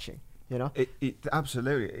they're watching. It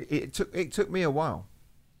absolutely. It took me a while.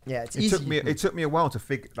 Yeah, it's easy. It took me a while to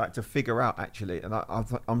figure out actually, and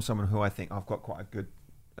I'm someone who I think I've got quite a good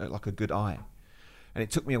a good eye, and it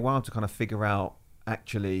took me a while to kind of figure out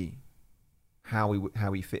actually how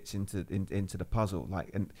he fits into the puzzle. Like,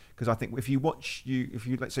 and because I think if you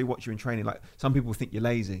let's say watch you in training, like some people think you're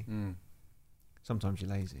lazy. Sometimes you're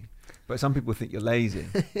lazy, but some people think you're lazy,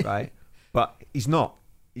 right? But he's not.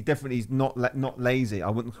 He definitely is not lazy. I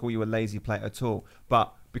wouldn't call you a lazy player at all,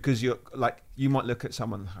 but because you're like, you might look at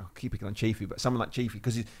someone, I'll keep picking on Chiefy, but someone like Chiefy,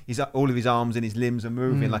 because he's all of his arms and his limbs are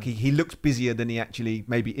moving, like he looks busier than he actually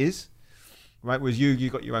maybe is, right? Whereas you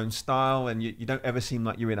got your own style, and you don't ever seem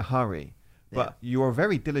like you're in a hurry, but you're a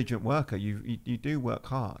very diligent worker. You do work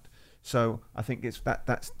hard. So I think it's but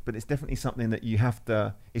it's definitely something that you have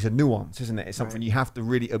to, it's a nuance, isn't it? It's something you have to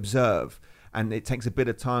really observe, and it takes a bit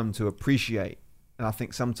of time to appreciate. And I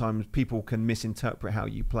think sometimes people can misinterpret how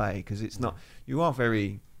you play, because it's not, you're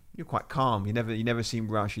quite calm. You never seem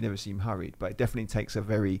rushed. You never seem hurried. But it definitely takes a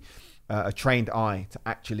very a trained eye to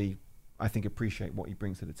actually I think, appreciate what he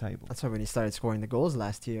brings to the table. That's why when he started scoring the goals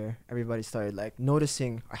last year, everybody started like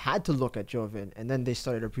noticing or had to look at Joven, and then they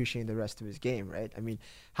started appreciating the rest of his game, right? I mean,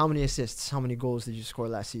 how many assists, how many goals did you score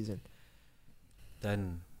last season?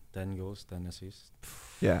 10 goals, 10 assists.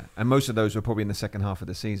 Yeah, and most of those were probably in the second half of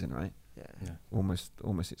the season, right? Yeah.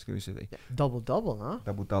 Almost exclusively. Yeah. Double, huh?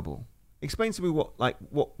 Double. Explain to me what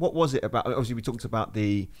was it about? Obviously, we talked about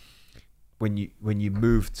when you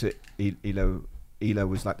moved to Elo. Elo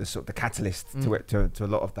was like the sort of the catalyst to it, to a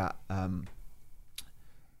lot of that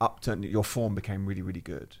upturn. Your form became really, really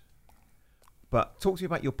good. But talk to me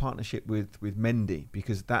about your partnership with Mendy,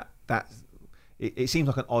 because it seems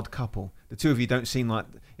like an odd couple. The two of you don't seem like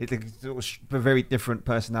they're very different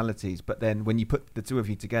personalities. But then when you put the two of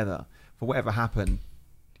you together, for whatever happened,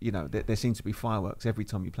 there seems to be fireworks every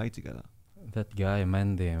time you play together. That guy,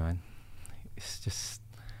 Mendy, man, is just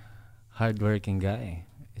hardworking guy.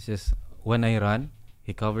 It's just when I run,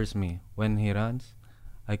 he covers me. When he runs,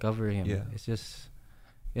 I cover him. Yeah. It's just,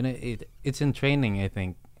 it's in training, I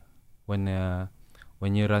think, when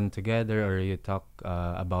you run together or you talk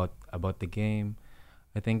about the game.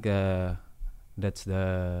 I think that's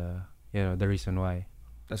the reason why.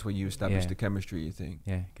 That's where you established the chemistry, you think?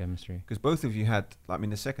 Yeah, chemistry. Because both of you had,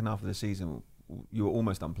 the second half of the season, you were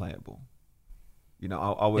almost unplayable.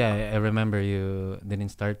 I remember you didn't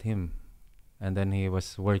start him, and then he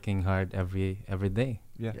was working hard every day.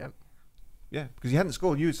 Yeah. Yep. Yeah, because he hadn't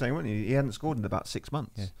scored. You were saying, weren't you? He hadn't scored in about 6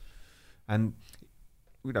 months. Yeah. And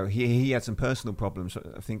he had some personal problems.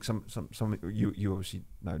 I think some you obviously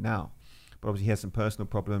know now, but obviously he had some personal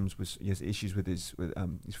problems. He has issues with his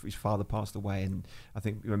father passed away, and I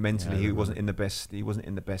think mentally he wasn't in the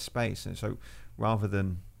best space. And so rather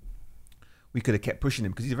than, we could have kept pushing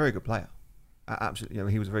him, because he's a very good player.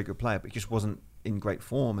 Absolutely, he was a very good player, but he just wasn't in great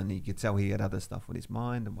form, and you could tell he had other stuff on his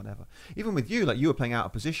mind and whatever. Even with you, like, you were playing out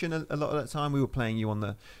of position a lot of the time. We were playing you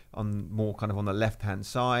on more kind of on the left hand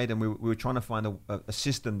side, and we were trying to find a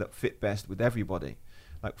system that fit best with everybody.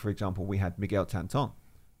 Like, for example, we had Miguel Tanton,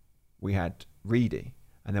 we had Reedy,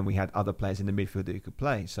 and then we had other players in the midfield that you could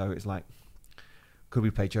play. So it's like, could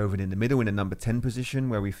we play Joven in the middle in a number 10 position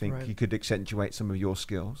where we think he could accentuate some of your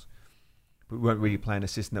skills? But we weren't really playing a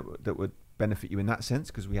system that would benefit you in that sense,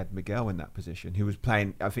 because we had Miguel in that position, who was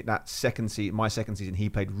playing, I think my second season, he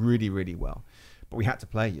played really, really well. But we had to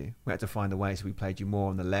play you. We had to find a way, so we played you more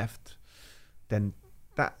on the left. Then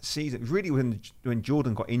that season, really when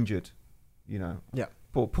Jordan got injured,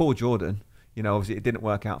 poor Jordan, obviously it didn't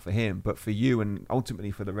work out for him, but for you and ultimately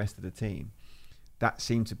for the rest of the team, that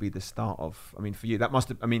seemed to be the start of, for you, it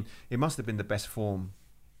must have been the best form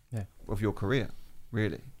of your career,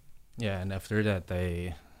 really. Yeah, and after that,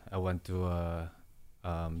 I went to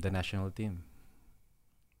the national team.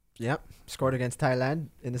 Yep. Scored against Thailand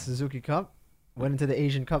in the Suzuki Cup. Went into the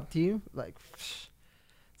Asian Cup team. Like, it's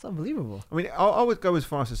unbelievable. I would go as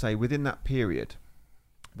far as to say within that period,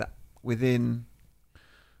 I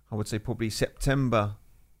would say probably September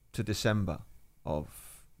to December of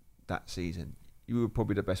that season, you were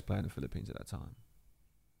probably the best player in the Philippines at that time.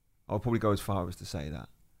 I would probably go as far as to say that.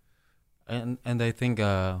 And I think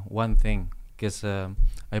one thing, because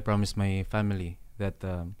I promised my family that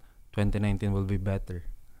 2019 will be better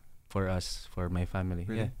for us, for my family.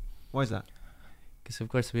 Really? Yeah. Why is that? Because of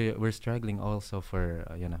course we're struggling also for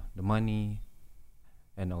the money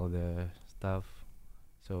and all the stuff.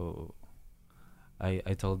 So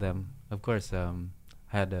I told them, of course,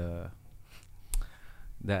 had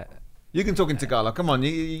that. You can talk in Tagalog. Come on,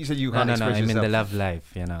 you said you can't express yourself. I mean the love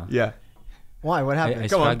life, Yeah. Why? What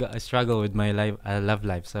happened? I struggle with my love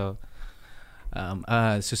life. So,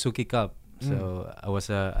 Suzuki Cup. So I was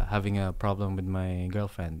having a problem with my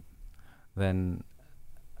girlfriend. Then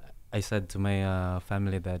I said to my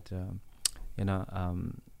family that,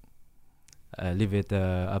 leave it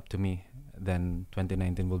up to me. Then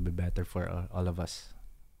 2019 will be better for all of us.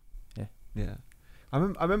 Yeah. Yeah. I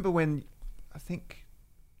remember when, I think,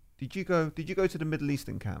 did you go to the Middle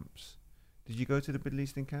Eastern camps? Did you go to the Middle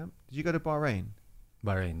Eastern camp? Did you go to Bahrain?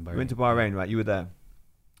 Bahrain. You went to Bahrain, right? You were there.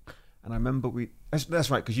 And I remember that's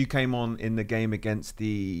right, because you came on in the game against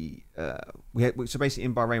the so basically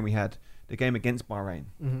in Bahrain we had the game against Bahrain,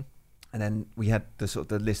 and then we had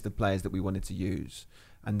the list of players that we wanted to use,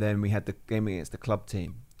 and then we had the game against the club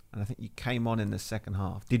team, and I think you came on in the second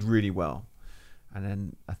half, did really well, and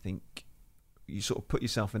then I think you sort of put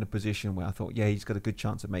yourself in a position where I thought, yeah, he's got a good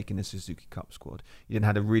chance of making the Suzuki Cup squad. You then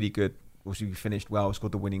had a really good, obviously you finished well,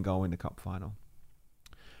 scored the winning goal in the cup final,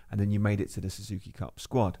 and then you made it to the Suzuki Cup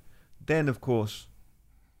squad. Then, of course,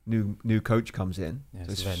 new coach comes in. Yeah,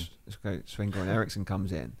 so Sven-Göran Eriksson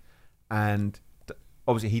comes in, and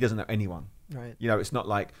obviously he doesn't know anyone. Right. It's not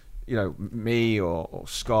like me or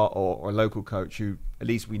Scott or a local coach who at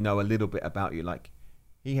least we know a little bit about you, like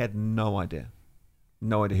he had no idea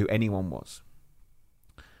who anyone was.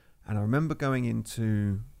 And I remember going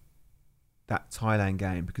into that Thailand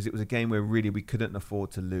game because it was a game where really we couldn't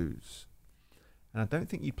afford to lose. And I don't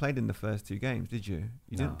think you played in the first 2 games, did you?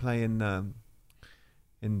 You No. didn't play in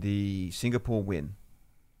the Singapore win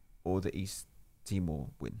or the East Timor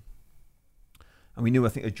win. And we knew, I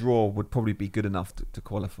think, a draw would probably be good enough to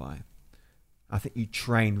qualify. I think you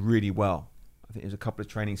trained really well. I think there was a couple of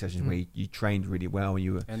training sessions where you trained really well.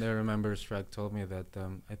 And I remember Strag told me that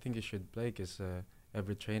I think you should play because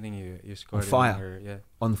every training you scored fire.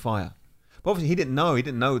 On fire. But obviously he didn't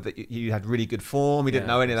know that you had really good form. He didn't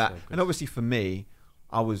know any of that. And obviously for me,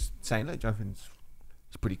 I was saying, look, Jonathan's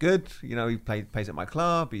pretty good. He plays at my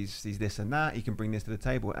club. He's this and that. He can bring this to the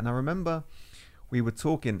table. And I remember we were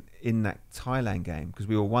talking in that Thailand game because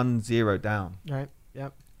we were 1-0 down. Right.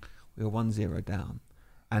 Yep. We were 1-0 down.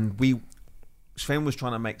 And Sven was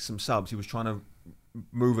trying to make some subs. He was trying to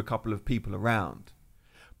move a couple of people around.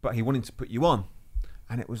 But he wanted to put you on.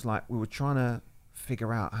 And it was like we were trying to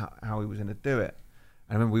figure out how he was going to do it.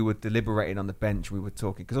 And I remember we were deliberating on the bench. We were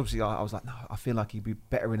talking. Because obviously I was like, no, I feel like he'd be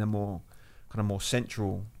better in a more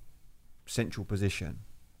central position.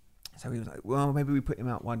 So he was like, well, maybe we put him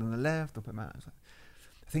out wide on the left or put him out. I was like,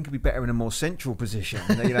 I think he'd be better in a more central position.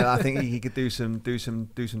 I think he could do some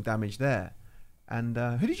damage there. And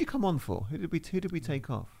who did you come on for? Who did we take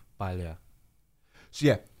off? Palya.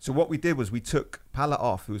 So what we did was we took Pala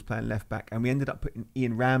off, who was playing left back, and we ended up putting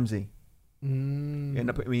Ian Ramsey. We ended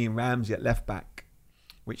up putting Ian Ramsey at left back,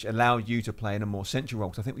 which allowed you to play in a more central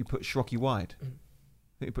role. So I think we put Shrocky wide. I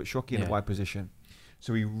think we put Shrocky in a wide position.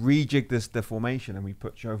 So we rejigged the formation and we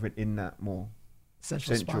put Joven in that more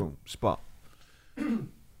central spot.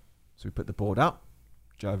 So we put the board up.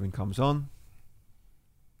 Joven comes on.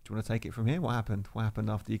 Do you want to take it from here? What happened? What happened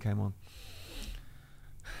after you came on?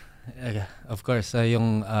 Of course,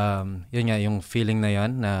 yun nga, yung feeling na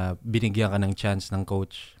yan na binigyan ka ng chance ng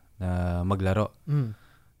coach na maglaro.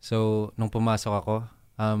 So, nung pumasok ako,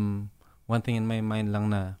 one thing in my mind lang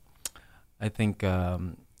na I think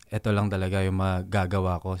ito lang talaga yung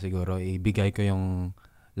magagawa ko siguro. Ibigay ko yung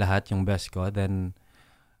lahat, yung best ko. Then,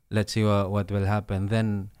 let's see what will happen.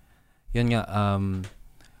 Then, yun nga,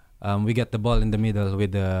 we get the ball in the middle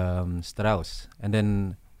with Strauss. And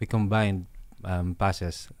then, we combined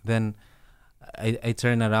passes. Then, I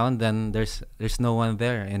turn around, then there's no one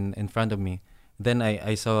there in front of me. Then,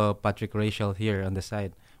 I saw Patrick Rachel here on the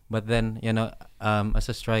side. But then, as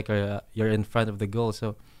a striker, you're in front of the goal.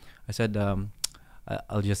 So, I said,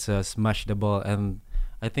 I'll just smash the ball. And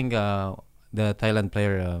I think the Thailand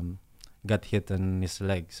player got hit on his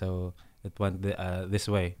leg. So, it went this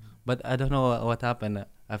way. But I don't know what happened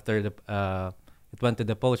after it went to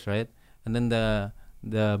the post, right? And then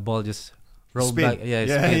the ball just rolled back.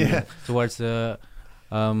 Spin towards the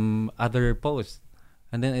other post.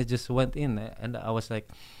 And then it just went in. And I was like,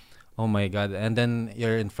 oh my God. And then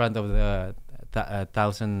you're in front of the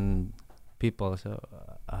 1,000 people. So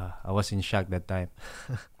I was in shock that time.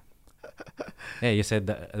 You said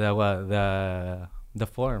the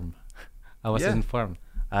form. I was in form.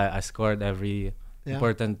 I scored every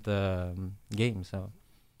important game. So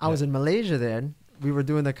I was in Malaysia then. We were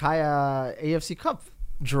doing the Kaya AFC Cup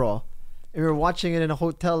draw. And we were watching it in a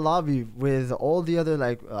hotel lobby with all the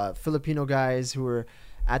other Filipino guys who were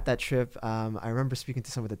at that trip. I remember speaking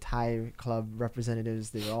to some of the Thai club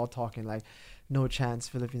representatives. They were all talking like, no chance.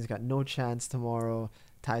 Philippines got no chance tomorrow.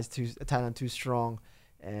 Thailand too strong.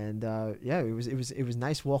 And it was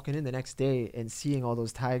nice walking in the next day and seeing all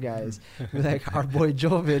those Thai guys. Like our boy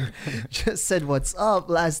Joven just said what's up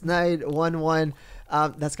last night, 1-1.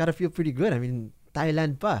 That's gotta feel pretty good. I mean,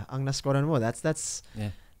 Thailand pa ang naskoran mo. That's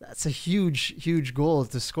a huge goal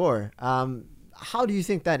to score. How do you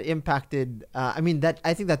think that impacted? I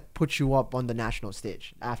think that put you up on the national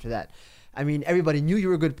stage after that. I mean, everybody knew you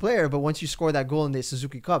were a good player, but once you score that goal in the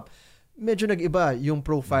Suzuki Cup, medyo nag-iba yung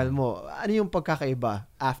profile mo. Ano yung pagkakaiba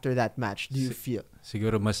after that match, do you feel?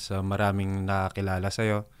 Siguro mas maraming nakakilala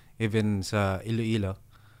sa'yo. Even sa Iloilo.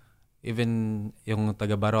 Even yung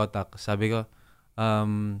taga Barotac. Sabi ko,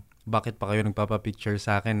 bakit pa kayo nagpapapicture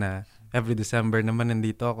sa akin na every December naman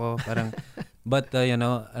nandito ako? Parang, but,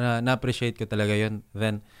 na-appreciate ko talaga yun.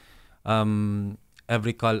 Then,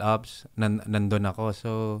 every call-ups, nandun ako. So,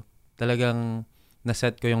 talagang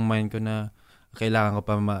naset ko yung mind ko na kailangan ko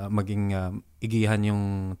pa maging igihan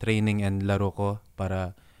yung training and laro ko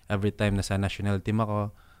para every time nasa national team ako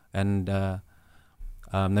and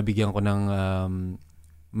nabigyan ko ng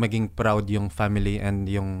maging proud yung family and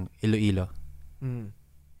yung Iloilo.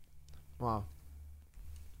 Wow.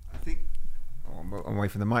 think I'm away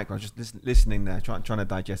from the mic. I was just listening there, trying to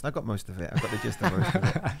digest. I got most of it. I got the gist of most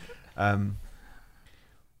of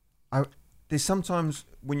it. There's sometimes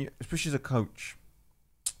when you, especially as a coach,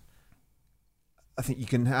 I think you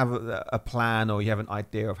can have a plan or you have an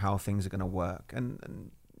idea of how things are going to work,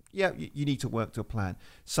 and yeah, you need to work to a plan.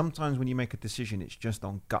 Sometimes when you make a decision, it's just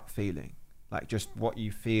on gut feeling, like just what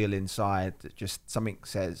you feel inside. That just something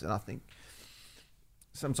says, and I think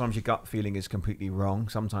sometimes your gut feeling is completely wrong.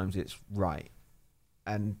 Sometimes it's right,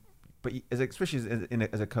 but especially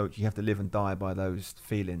as a coach, you have to live and die by those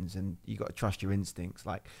feelings, and you got to trust your instincts.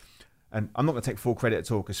 And I'm not going to take full credit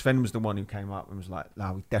at all, because Sven was the one who came up and was like,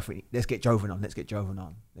 "No, we definitely let's get Jovan on. Let's get Jovan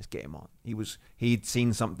on. Let's get him on." He'd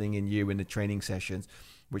seen something in you in the training sessions,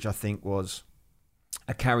 which I think was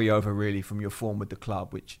a carryover really from your form with the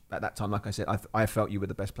club. Which at that time, like I said, I felt you were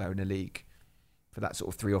the best player in the league for that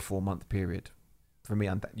sort of 3 or 4 month period. For me,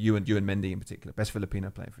 and you and Mendy in particular, best Filipino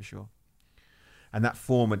player for sure. And that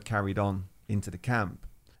form had carried on into the camp.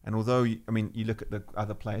 And although, you look at the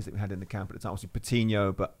other players that we had in the camp at the time, obviously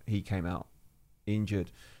Patino, but he came out injured.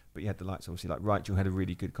 But you had the likes, obviously, like Rachel had a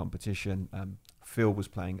really good competition. Phil was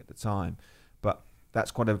playing at the time. But that's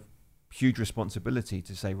quite a huge responsibility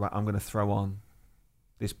to say, right, I'm going to throw on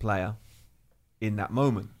this player in that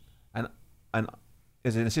moment. And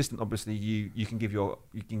as an assistant, obviously, you can give your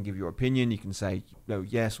opinion. You can say,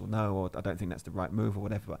 yes or no, or I don't think that's the right move or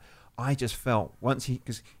whatever. But I just felt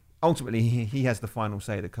because ultimately, he has the final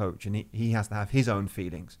say, the coach, and he has to have his own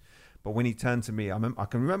feelings. But when he turned to me, I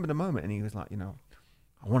can remember the moment, and he was like,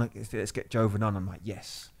 let's get Jovan on. I'm like,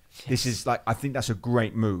 yes. This is like, I think that's a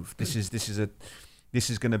great move. This is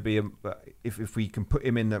going to be if we can put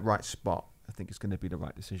him in the right spot, I think it's going to be the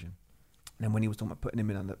right decision. And then when he was talking about putting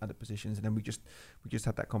him in other positions, and then we just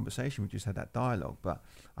had that conversation, we just had that dialogue. But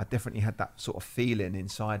I definitely had that sort of feeling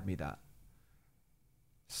inside me that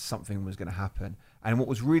something was going to happen. And what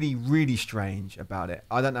was really, really strange about it,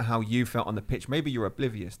 I don't know how you felt on the pitch, maybe you're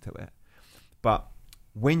oblivious to it, but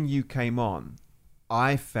when you came on,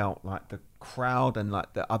 I felt like the crowd and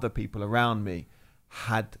like the other people around me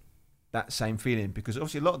had that same feeling, because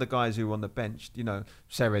obviously a lot of the guys who were on the bench,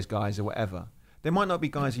 Ceres guys or whatever, they might not be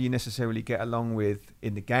guys who you necessarily get along with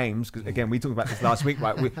in the games, because again, we talked about this last week,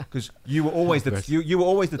 right? Because you were always you were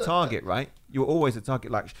always the target, right? You were always the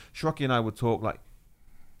target. Like Shrocky and I would talk, like,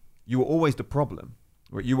 you were always the problem.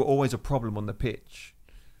 Right? You were always a problem on the pitch,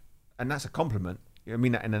 and that's a compliment. I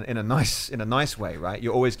mean that in a nice way, right?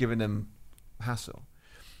 You're always giving them hassle.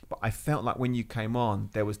 But I felt like when you came on,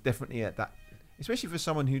 there was definitely that, especially for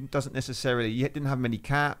someone who doesn't necessarily, you didn't have many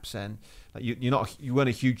caps, and like you weren't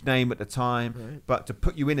a huge name at the time. Right. But to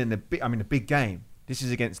put you in a big game. This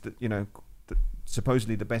is against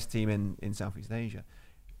supposedly the best team in Southeast Asia,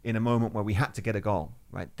 in a moment where we had to get a goal,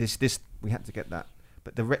 right? This we had to get that.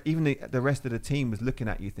 But even the rest of the team was looking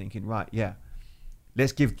at you thinking, right, yeah,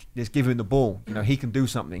 let's give him the ball. He can do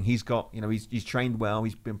something. He's got, he's trained well.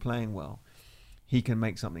 He's been playing well. He can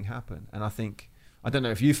make something happen. And I think, I don't know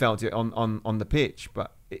if you felt it on the pitch,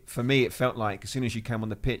 but for me, it felt like as soon as you came on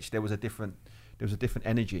the pitch, there was a different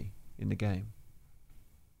energy in the game.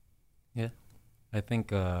 Yeah, I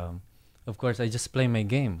think, of course, I just play my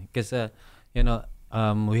game because,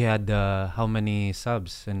 we had how many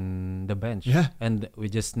subs in the bench? Yeah. And we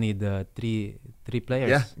just need three players.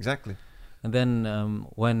 Yeah, exactly. And then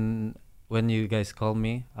when you guys called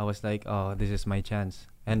me, I was like, oh, this is my chance.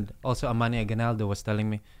 And also Amani Aguinaldo was telling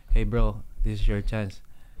me, hey, bro, this is your chance.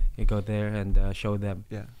 You go there and show them.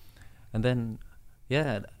 Yeah. And then,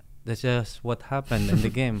 yeah, that's just what happened in the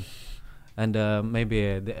game. And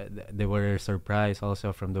maybe they were surprised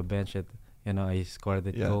also from the bench that, I scored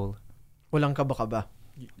that goal. Walang kaba-kaba?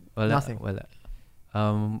 Nothing? Wala.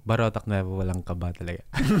 Barotac Nuevo, walang kaba talaga.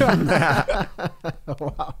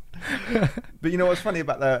 Wow. But what's funny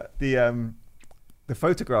about the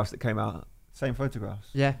photographs that came out? Same photographs.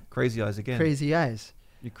 Yeah. Crazy Eyes again. Crazy Eyes.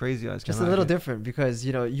 Your Crazy Eyes. Just a little different because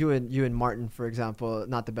you and Martin, for example,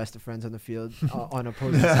 not the best of friends on the field on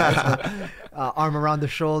opposing sides, but, arm around the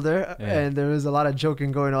shoulder, and there was a lot of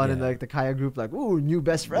joking going on in like the Kaya group, like, "Ooh, new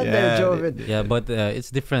best friend there, Jovan." Yeah, but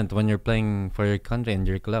it's different when you're playing for your country and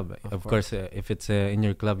your club. Of course, if it's in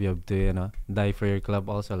your club, you have to die for your club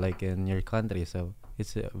also, like in your country. So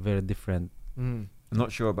it's very different. Mm. I'm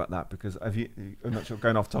not sure about that because I'm not sure,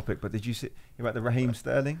 going off topic, but did you see about the Raheem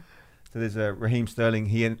Sterling? So there's a Raheem Sterling.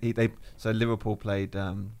 So Liverpool played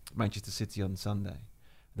Manchester City on Sunday.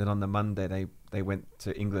 Then on the Monday they went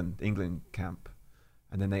to England camp,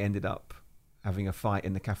 and then they ended up having a fight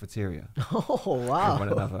in the cafeteria. Oh wow! With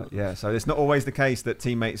one another. Yeah. So it's not always the case that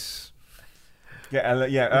teammates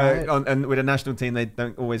Right. And with a national team, they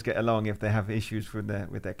don't always get along if they have issues with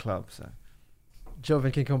their club. So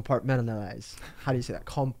Joven can compartmentalize. How do you say that?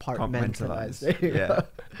 Compartmentalize. There you Yeah,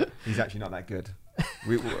 go. he's actually not that good.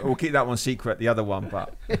 We'll keep that one secret, the other one,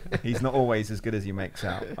 but he's not always as good as he makes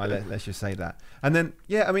out. Let's just say that. And then,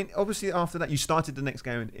 yeah, I mean, obviously after that, you started the next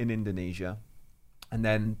game in Indonesia, and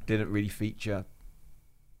then didn't really feature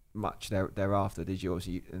much thereafter, did you?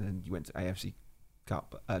 Obviously, and then you went to AFC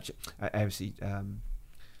Cup, AFC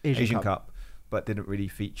Asian Cup, but didn't really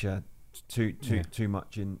feature too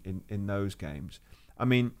much in those games. I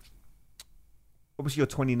mean, obviously you're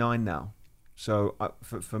 29 now. So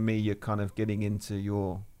for me, you're kind of getting into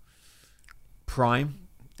your prime,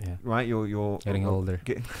 right? You're getting older.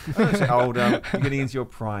 I don't say older. You're getting into your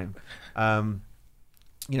prime. You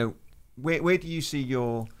know, where do you see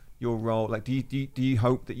your role? Like, do you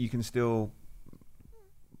hope that you can still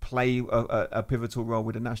play a pivotal role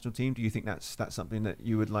with the national team? Do you think that's something that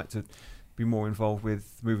you would like to be more involved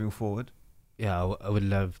with moving forward? Yeah, I would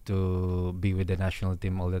love to be with the national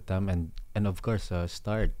team all the time, and of course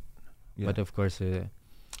start. Yeah. But of course,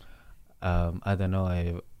 I don't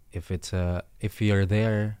know if you're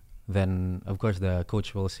there, then of course the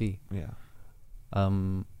coach will see. Yeah.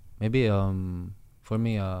 Maybe for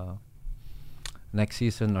me next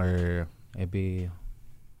season, or maybe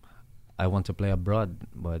I want to play abroad,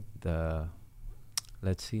 but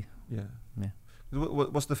let's see. Yeah. Yeah.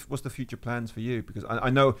 What's the future plans for you? Because I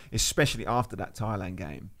know, especially after that Thailand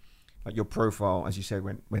game, like your profile, as you said,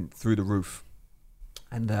 went through the roof,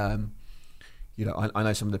 and you know, I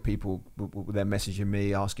know some of the people they're messaging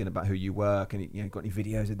me asking about who you work, and you know, got any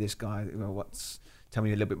videos of this guy? You know, tell me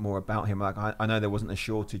a little bit more about him. Like I know there wasn't a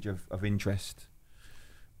shortage of interest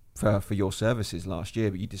for your services last year,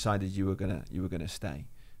 but you decided you were gonna stay.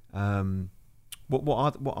 What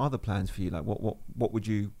are the plans for you? Like what would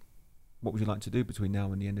you like to do between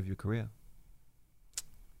now and the end of your career?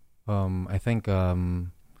 I think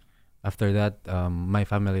after that, my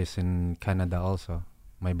family is in Canada also,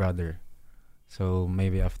 my brother. So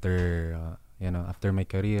maybe after after my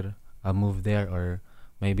career, I'll move there, or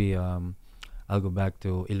maybe I'll go back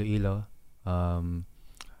to Iloilo.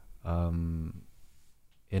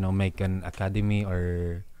 Make an academy,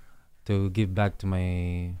 or to give back to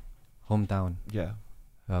my hometown. Yeah.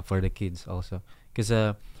 For the kids also, because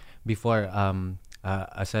before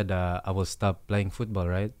I said I will stop playing football,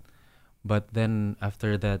 right? But then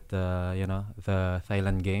after that, the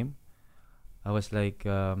Thailand game, I was like,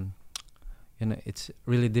 it's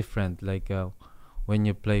really different. Like when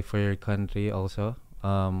you play for your country, also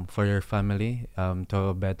for your family, to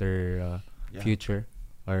a better future.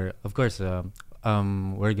 Or of course,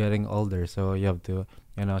 we're getting older, so you have to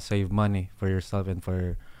save money for yourself and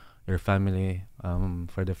for your family,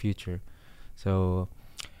 for the future. So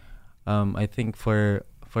I think for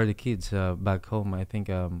the kids back home, I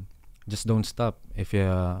think just don't stop if you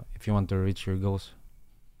want to reach your goals.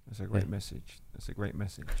 That's a great message. That's a great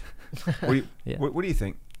message. What do you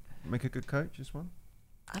think? Make a good coach, this one?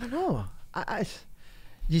 I don't know.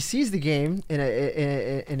 He sees the game in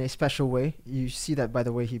a special way. You see that by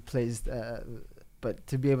the way he plays. But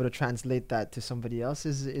to be able to translate that to somebody else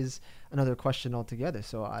is another question altogether.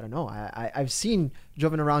 So I don't know. I've seen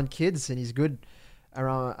Joven around kids, and he's good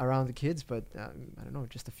around the kids. But I don't know,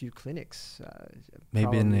 just a few clinics.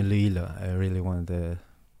 Maybe in Iloilo. I really want to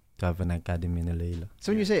have an academy in Iloilo.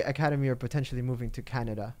 So when you say academy or potentially moving to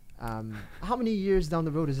Canada, how many years down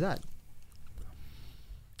the road is that?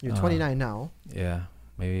 You're 29 now. Yeah,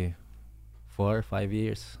 maybe 4 or 5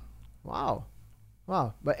 years. Wow.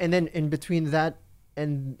 But and then in between that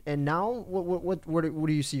and now, what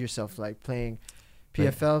do you see yourself like playing?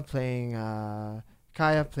 PFL, playing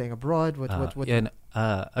Kaya, playing abroad. What? Yeah,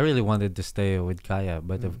 I really wanted to stay with Kaya,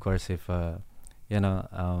 but of course, if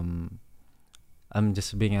I'm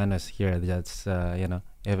just being honest here. That's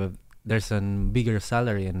if there's a bigger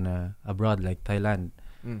salary in abroad like Thailand,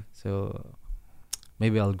 so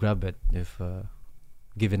maybe I'll grab it if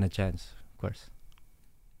given a chance, of course.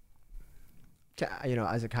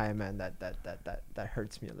 As a Kaya man, that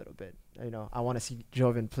hurts me a little bit. I want to see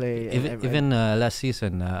Joven play. Even last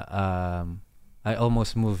season, I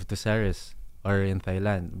almost moved to Ceres or in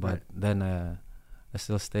Thailand, but then I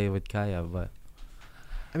still stay with Kaya. But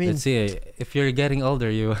I mean, let's see. If you're getting older,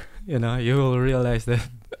 you will realize that.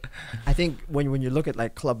 I think when you look at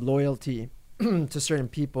like club loyalty to certain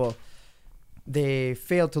people, they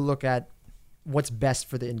fail to look at what's best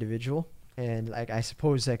for the individual. And like I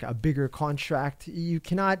suppose like a bigger contract, you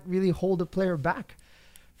cannot really hold a player back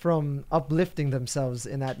from uplifting themselves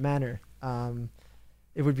in that manner.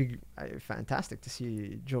 it would be fantastic to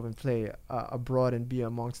see Joven play abroad and be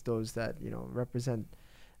amongst those that represent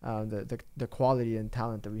the quality and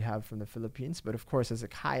talent that we have from the Philippines. But of course, as a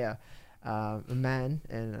Kaya man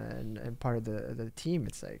and part of the team,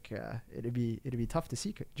 it's like it'd be tough to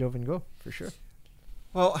see Joven go for sure.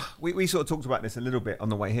 Well, we sort of talked about this a little bit on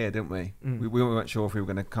the way here, didn't we? We weren't sure if we were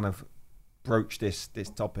going to kind of broach this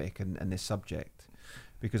topic and this subject,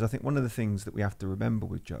 because I think one of the things that we have to remember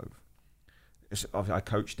with Jove, I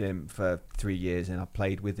coached him for 3 years and I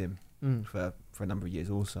played with him for a number of years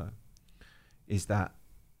also, is that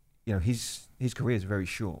his career is very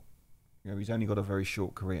short. He's only got a very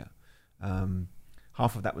short career.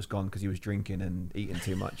 Half of that was gone because he was drinking and eating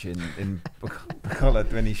too much in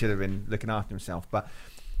Bacolod when he should have been looking after himself. But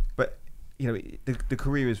the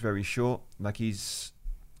career is very short. Like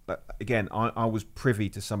again, I was privy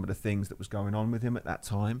to some of the things that was going on with him at that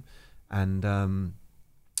time, and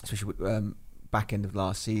especially with, back end of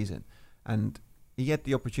last season, and he had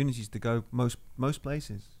the opportunities to go most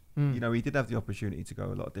places. He did have the opportunity to go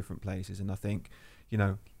a lot of different places, and I think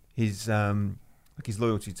his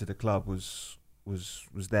loyalty to the club was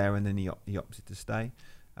there, and then he opted to stay.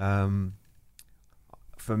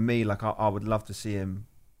 For me, like I would love to see him.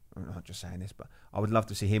 I'm not just saying this, but I would love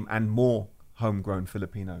to see him and more homegrown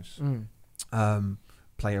Filipinos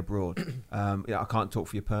play abroad. I can't talk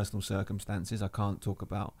for your personal circumstances. I can't talk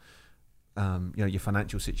about your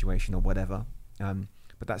financial situation or whatever.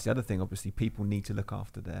 But that's the other thing. Obviously, people need to look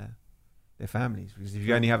after their families, because if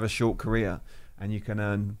you only have a short career and you can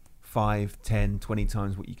earn 5, 10, 20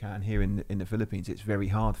 times what you can here in the Philippines, it's very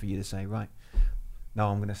hard for you to say, right, no,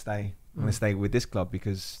 I'm going to stay. I'm going to stay with this club,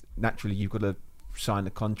 because naturally you've got to sign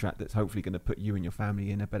a contract that's hopefully going to put you and your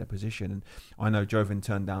family in a better position. And I know Joven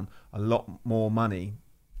turned down a lot more money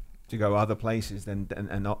to go other places and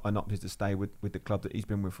opted to stay with the club that he's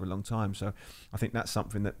been with for a long time. So I think that's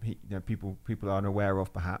something that people are unaware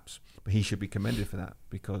of perhaps, but he should be commended for that,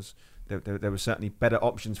 because there were certainly better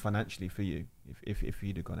options financially for you if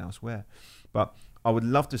you'd have gone elsewhere. But I would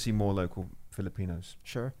love to see more local Filipinos.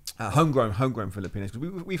 Sure. Homegrown Filipinos,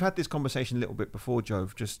 because we've had this conversation a little bit before,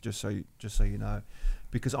 Jove, just so you know,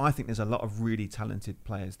 because I think there's a lot of really talented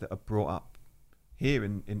players that are brought up here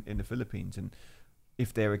in the Philippines, and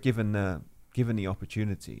if they're given the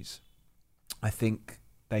opportunities, I think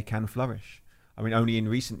they can flourish. I mean, only in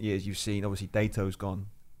recent years you've seen, obviously, Dato's gone,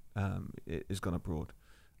 has gone abroad.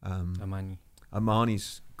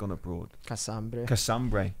 Amani's gone abroad.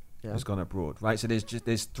 Casambre has gone abroad. Right, so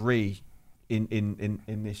there's 3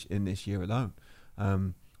 in this year alone.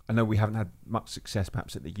 I know we haven't had much success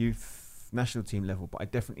perhaps at the youth national team level, but I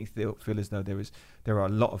definitely feel as though there are a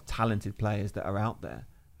lot of talented players that are out there.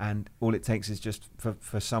 And all it takes is just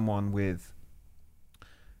for someone with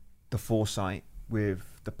the foresight, with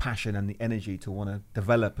the passion and the energy to want to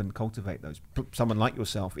develop and cultivate those. Someone like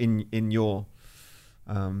yourself in your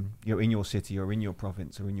in your city or in your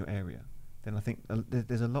province or in your area, then I think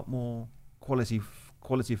there's a lot more quality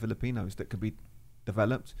Filipinos that could be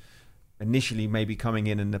developed. Initially, maybe coming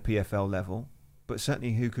in the PFL level, but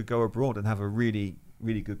certainly who could go abroad and have a really,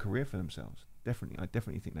 really good career for themselves. I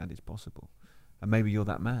definitely think that is possible. And maybe you're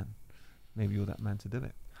that man. Maybe you're that man to do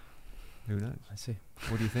it. Who knows? I see.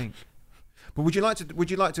 What do you think? But would you like to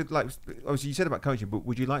obviously you said about coaching, but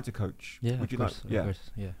would you like to coach? Yeah, would you of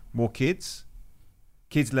course, yeah. More kids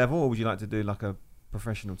level, or would you like to do like a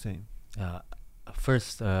professional team?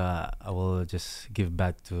 First, I will just give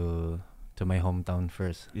back to my hometown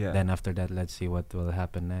first. Yeah. Then after that, let's see what will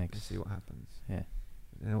happen next. Let's see what happens. Yeah.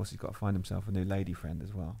 And also, he's got to find himself a new lady friend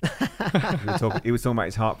as well. he was talking about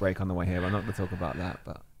his heartbreak on the way here. I'm not going to talk about that,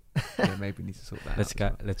 but yeah, maybe we need to sort that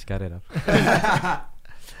out. Let's cut it up.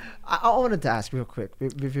 I wanted to ask real quick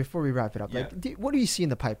before we wrap it up. Yeah. Like, what do you see in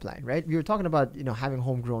the pipeline? Right, we were talking about having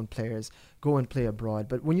homegrown players go and play abroad,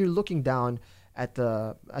 but when you're looking down at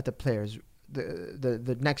the players,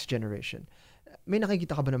 the next generation, may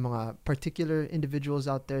nakikita ka ba ng mga particular individuals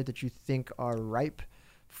out there that you think are ripe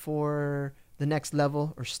for the next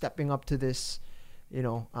level or stepping up to this?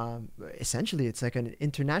 Essentially, it's like an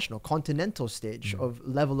international, continental stage of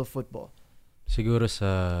level of football. Siguro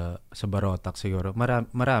sa Barotac siguro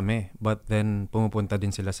marami, but then pumupunta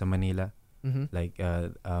din sila sa Manila. Like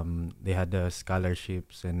they had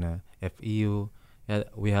scholarships in FEU. Yeah,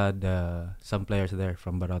 we had some players there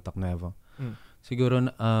from Barotac Nuevo. Siguro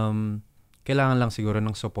kailangan lang siguro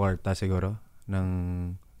ng suporta siguro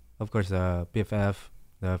ng, of course, the PFF,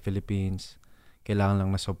 the Philippines. Kailangan lang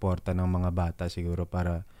na suporta ng mga bata siguro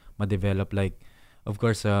para ma-develop, like, of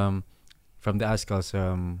course, from the ASCALs,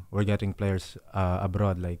 we're getting players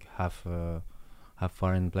abroad, like half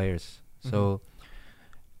foreign players. So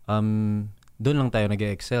doon lang tayo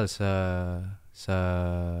nag-excel sa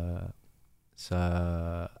sa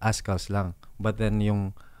ASCALs lang. But then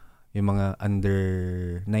yung mga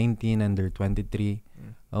under 19, under 23,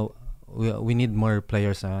 oh, we need more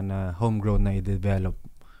players na homegrown na i-develop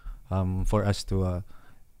for us to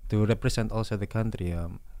represent also the country.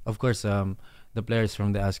 Of course, the players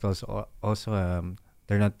from the ASCALs also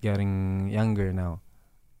they're not getting younger now.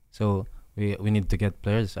 So we need to get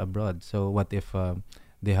players abroad. So what if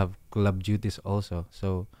they have club duties also?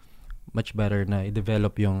 So much better na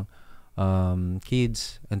i-develop yung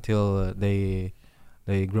kids until they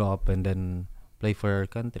grow up and then play for our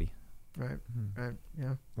country. Right. Right.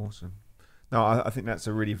 Yeah. Awesome. No, I think that's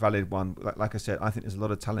a really valid one. Like I said, I think there's a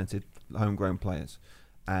lot of talented homegrown players,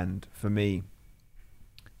 and for me,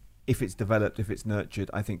 if it's developed, if it's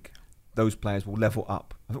nurtured, I think those players will level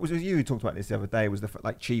up. I think it was you who talked about this the other day. Was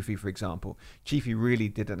like Chiefy, for example? Chiefy really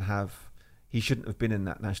didn't have. He shouldn't have been in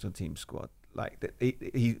that national team squad. Like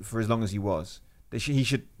he for as long as he was. He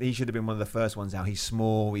should have been one of the first ones out. He's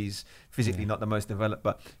small. He's physically not the most developed,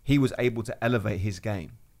 but he was able to elevate his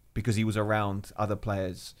game because he was around other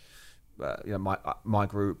players. My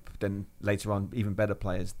group. Then later on, even better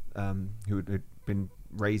players who had been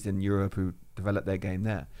raised in Europe who developed their game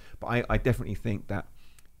there. But I definitely think that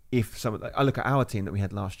if I look at our team that we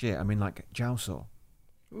had last year. I mean, like Jalsor.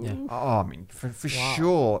 Yeah. Oh, I mean, for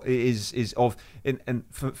sure, it is of, and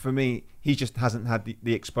for me, he just hasn't had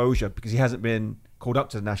the exposure because he hasn't been called up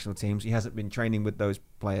to the national teams. He hasn't been training with those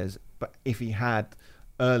players. But if he had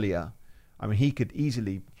earlier, I mean, he could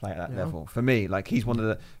easily play at that level. For me, like he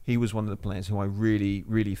was one of the players who I really,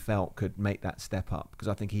 really felt could make that step up because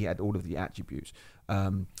I think he had all of the attributes.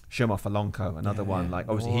 Shoma Falonko, another one. Like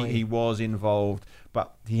obviously he was involved,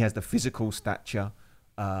 but he has the physical stature.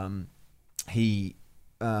 He's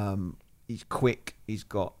quick. He's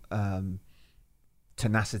got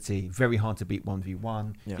tenacity. Very hard to beat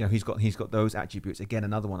 1v1. Yeah. You know, he's got those attributes. Again,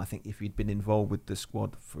 another one. I think if he'd been involved with the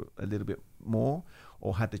squad for a little bit more,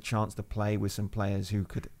 or had the chance to play with some players who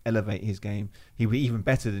could elevate his game, he would be even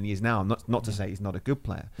better than he is now. Not to say he's not a good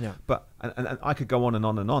player. Yeah. But and I could go on and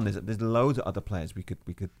on and on. There's loads of other players we could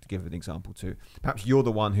give an example to. Perhaps you're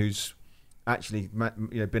the one who's actually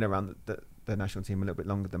been around the national team a little bit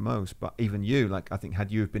longer than most, but even you, like I think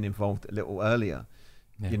had you have been involved a little earlier,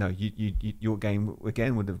 your game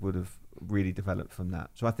again would have really developed from that.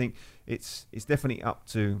 So I think it's definitely up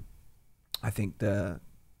to, I think the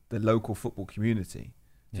local football community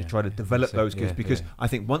to try to develop those kids because I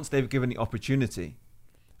think once they've given the opportunity,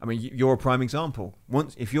 I mean you're a prime example.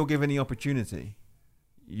 If you're given the opportunity,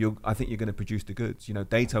 I think you're going to produce the goods. You know,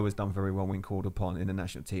 Dato has done very well when called upon in the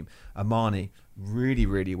national team. Amani, really,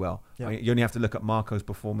 really well. Yeah. I mean, you only have to look at Marco's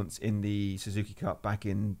performance in the Suzuki Cup back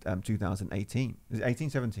in 2018. Is it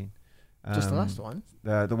 18, 17? Just the last one?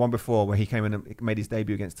 The one before where he came in and made his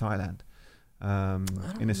debut against Thailand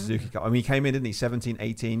in the Suzuki Cup. I mean, he came in, didn't he? 17,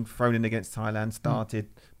 18, thrown in against Thailand, started,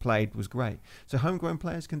 played, was great. So homegrown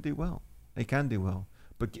players can do well. They can do well.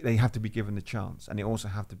 But they have to be given the chance, and they also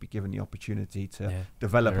have to be given the opportunity to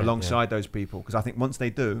develop alongside those people. Because I think once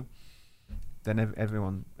they do, then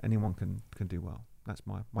anyone can do well. That's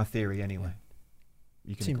my theory anyway.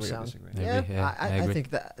 You can agree or disagree. I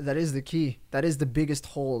think that is the key. That is the biggest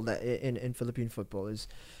hole that in Philippine football is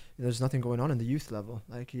there's nothing going on in the youth level.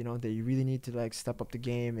 Like they really need to like step up the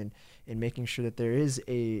game and in making sure that there is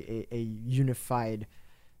a unified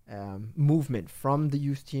movement from the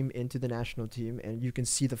youth team into the national team, and you can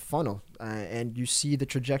see the funnel and you see the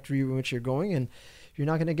trajectory in which you're going, and you're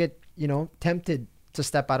not going to get tempted to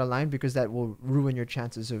step out of line because that will ruin your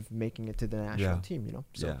chances of making it to the national team.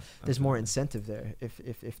 So there's more incentive there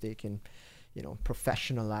if they can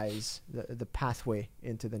professionalize the pathway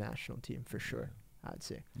into the national team for sure. I'd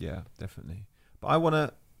say definitely. But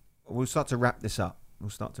we'll start to wrap this up. We'll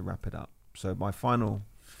start to wrap it up. So my final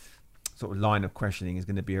sort of line of questioning is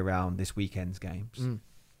going to be around this weekend's games.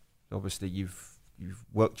 Obviously, you've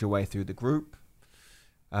worked your way through the group.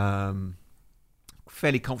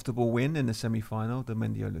 Fairly comfortable win in the semi-final, the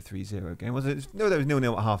Mendiola 3-0 game. Was it? No, there was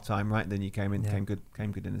 0-0 at half-time, right? Then you came good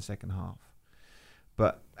in the second half.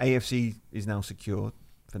 But AFC is now secured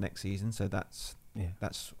for next season, so that's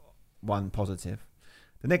one positive.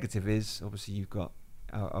 The negative is obviously you've got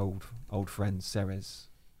our old friend Ceres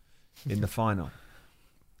in the final.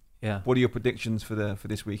 Yeah. What are your predictions for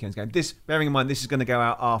this weekend's game? Bearing in mind this is going to go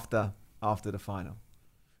out after the final.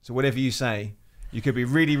 So whatever you say, you could be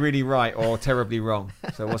really, really right or terribly wrong.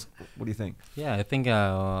 So what do you think? Yeah, I think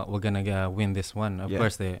we're gonna win this one. Of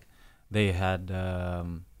course, they had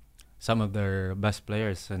some of their best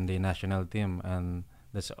players in the national team, and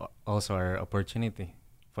that's also our opportunity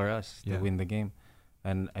for us to win the game.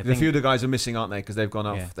 And I A think few of the guys are missing, aren't they? Because they've gone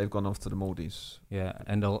off. Yeah. They've gone off to the Maldives. yeah,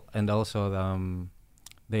 and also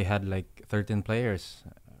they had like 13 players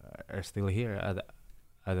are still here.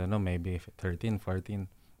 I don't know, maybe 13, 14,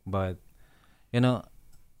 but you know,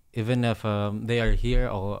 even if they are here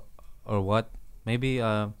or what, maybe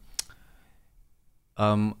of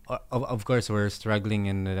course we're struggling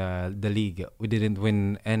in the league. We didn't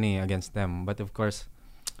win any against them, but of course,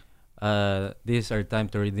 this is our time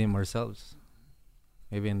to redeem ourselves.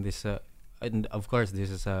 Maybe in this, and of course this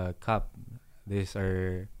is a cup. This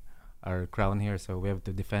is our crown here, so we have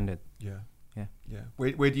to defend it. Yeah. Yeah. Yeah.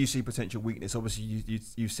 Where do you see potential weakness? Obviously,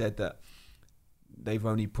 you said that they've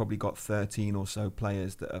only probably got 13 or so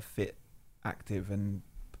players that are fit, active, and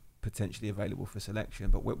potentially available for selection.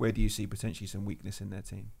 But where do you see potentially some weakness in their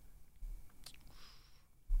team?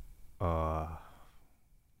 I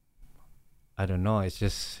don't know. It's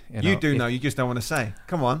just You do know. You just don't want to say.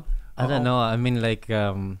 Come on. I don't know. I mean, like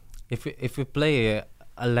if we play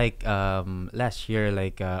like last year,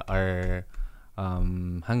 like our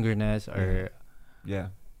hungerness or Yeah.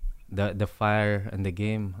 the fire in the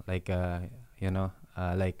game, like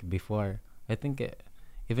like before. I think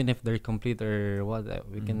even if they're complete or what,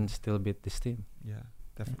 we can still beat this team. Yeah,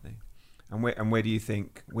 definitely. And where do you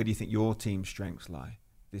think your team's strengths lie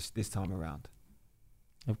this time around?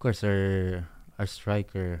 Of course, our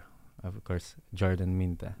striker, of course, Jordan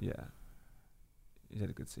Minta. Yeah. He's had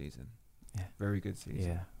a good season. Yeah. Very good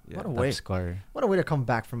season. Yeah. What a Top way. scorer. What a way to come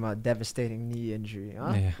back from a devastating knee injury,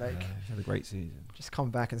 huh? Yeah. Like, He's had a great season. just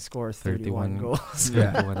come back and score 31 31 goals.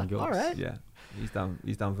 Yeah. 31 goals. All right. Yeah. He's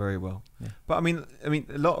done very well. Yeah. But I mean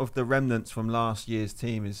a lot of the remnants from last year's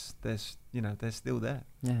team they're still there.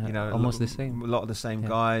 Yeah, You know, almost the same. A lot of the same Yeah.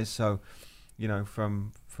 guys. So,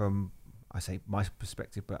 from I say my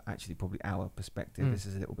perspective, but actually probably our perspective, this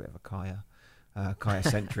is a little bit of a Kaya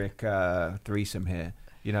centric threesome here.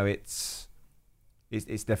 You know, it's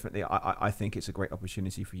definitely. I think it's a great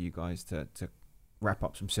opportunity for you guys to wrap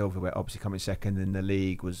up some silverware. Obviously, coming second in the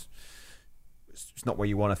league it's not where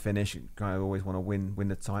you want to finish. You kind of always want to win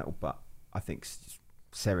the title, but I think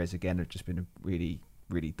Ceres again have just been a really,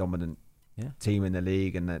 really dominant team in the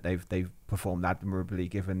league, and that they've performed admirably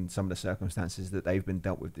given some of the circumstances that they've been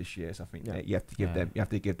dealt with this year. So I think you have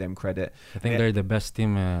to give them credit. I think they're the best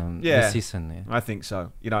team this season. Yeah. I think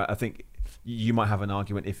so. You know, I think you might have an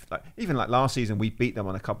argument if even last season we beat them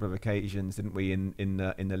on a couple of occasions, didn't we? In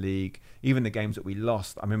the league, even the games that we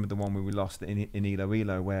lost. I remember the one where we lost in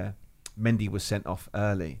Iloilo where Mendy was sent off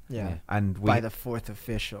early. Yeah. And by the fourth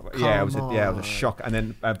official. It was a shock. And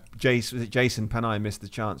then Jason Panay missed the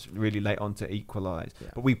chance really late on to equalise. Yeah.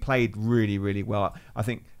 But we played really, really well. I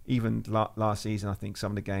think even last season, I think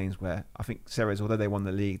some of the games where I think Ceres, although they won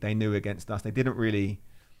the league, they knew against us they didn't really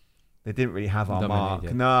have our mark.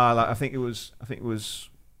 Yeah. No, I think it was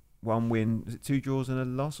one win, was it 2 draws and a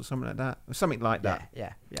loss or something like that? Or something like that.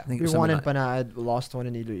 Yeah. I think it We was won in something Panay, lost one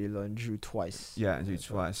in Iloilo, and drew twice. Yeah, and drew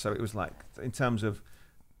twice. So it was like, in terms of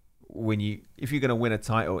if you're going to win a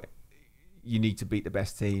title, you need to beat the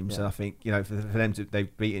best teams. Yeah. And I think, for them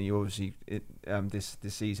they've beaten you obviously this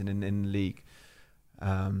season in the league.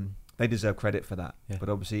 They deserve credit for that. Yeah. But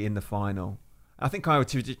obviously in the final, I think kind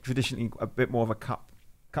of traditionally a bit more of a cup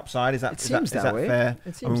side. Is that Seems that way. fair?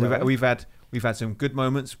 It seems We've had some good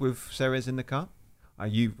moments with Ceres in the cup.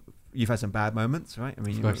 You've had some bad moments, right? I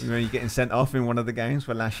mean, you're getting sent off in one of the games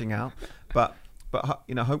for lashing out, but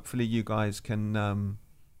hopefully you guys can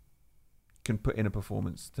put in a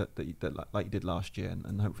performance that like you did last year,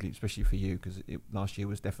 and hopefully especially for you, because last year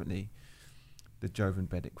was definitely the Jovan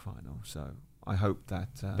Bedic final. So I hope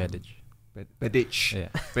that Bedic. Yeah.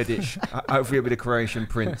 Bedic. Hopefully it'll be the Croatian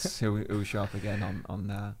prince who'll show up again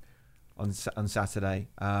on Saturday.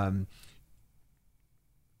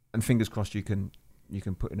 And fingers crossed you can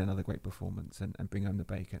put in another great performance and bring home the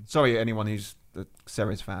bacon. Sorry, anyone who's the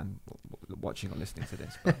Ceres fan watching or listening to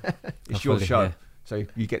this, but it's your show, so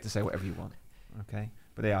you get to say whatever you want. Okay,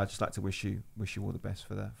 but I'd just like to wish you all the best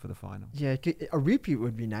for the final. Yeah, a repeat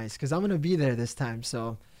would be nice because I'm gonna be there this time,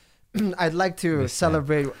 so I'd like to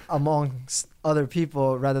celebrate amongst other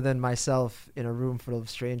people rather than myself in a room full of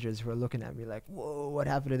strangers who are looking at me like, "Whoa, what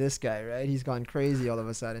happened to this guy?" Right? He's gone crazy all of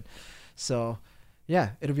a sudden. So,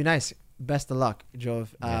 yeah, it'll be nice. Best of luck,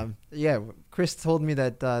 Jove. Chris told me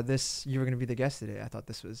that you were gonna be the guest today. I thought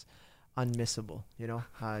this was unmissable.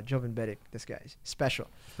 Jovan Bedic, this guy's special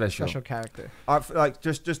character.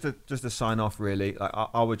 Just to sign off, really.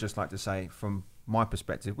 I would just like to say, from my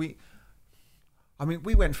perspective, we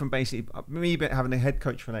went from basically me having a head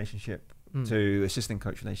coach relationship to assistant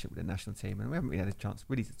coach relationship with the national team, and we haven't really had a chance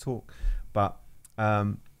really to talk. But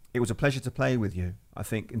it was a pleasure to play with you. I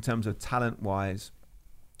think in terms of talent-wise,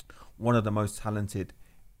 one of the most talented,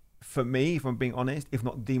 for me, if I'm being honest, if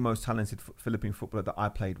not the most talented Philippine footballer that I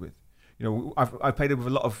played with. You know, I've played with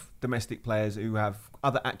a lot of domestic players who have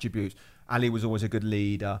other attributes. Ali was always a good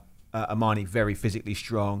leader. Amani, very physically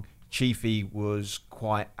strong. Chiefy was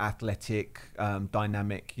quite athletic,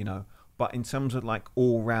 dynamic, you know. But in terms of like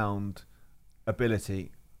all-round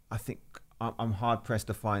ability, I think I'm hard-pressed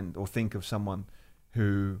to find or think of someone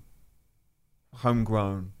who,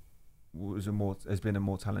 homegrown, has been a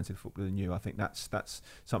more talented footballer than you. I think that's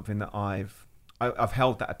something that I've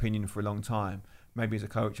held that opinion for a long time. Maybe as a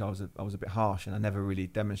coach I was a bit harsh and I never really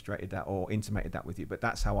demonstrated that or intimated that with you, but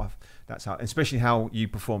that's how especially how you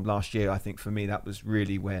performed last year. I think for me that was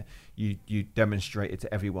really where you demonstrated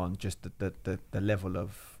to everyone just the level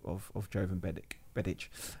of Jovan Bedic.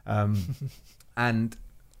 And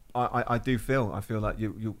I feel like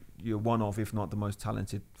you're one of, if not the most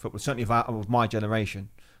talented footballer, certainly of my generation,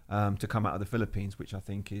 to come out of the Philippines, which I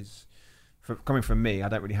think is, coming from me, I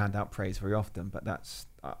don't really hand out praise very often, but that's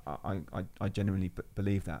I genuinely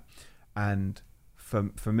believe that. And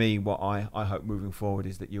for me, what I hope moving forward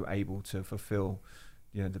is that you're able to fulfill,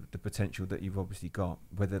 you know, the potential that you've obviously got,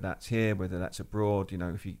 whether that's here, whether that's abroad, you know,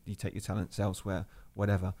 if you take your talents elsewhere,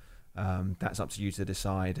 whatever. That's up to you to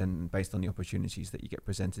decide, and based on the opportunities that you get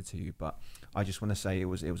presented to you. But I just want to say it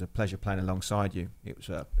was a pleasure playing alongside you. It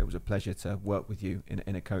was a pleasure to work with you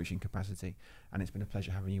in a coaching capacity, and it's been a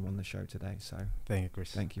pleasure having you on the show today. So thank you,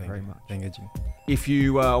 Chris. Thank you very much. Thank you, Jim. If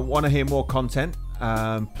you want to hear more content,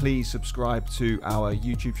 please subscribe to our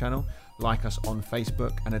YouTube channel, like us on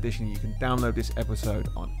Facebook, and additionally you can download this episode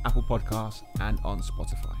on Apple Podcasts and on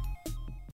Spotify.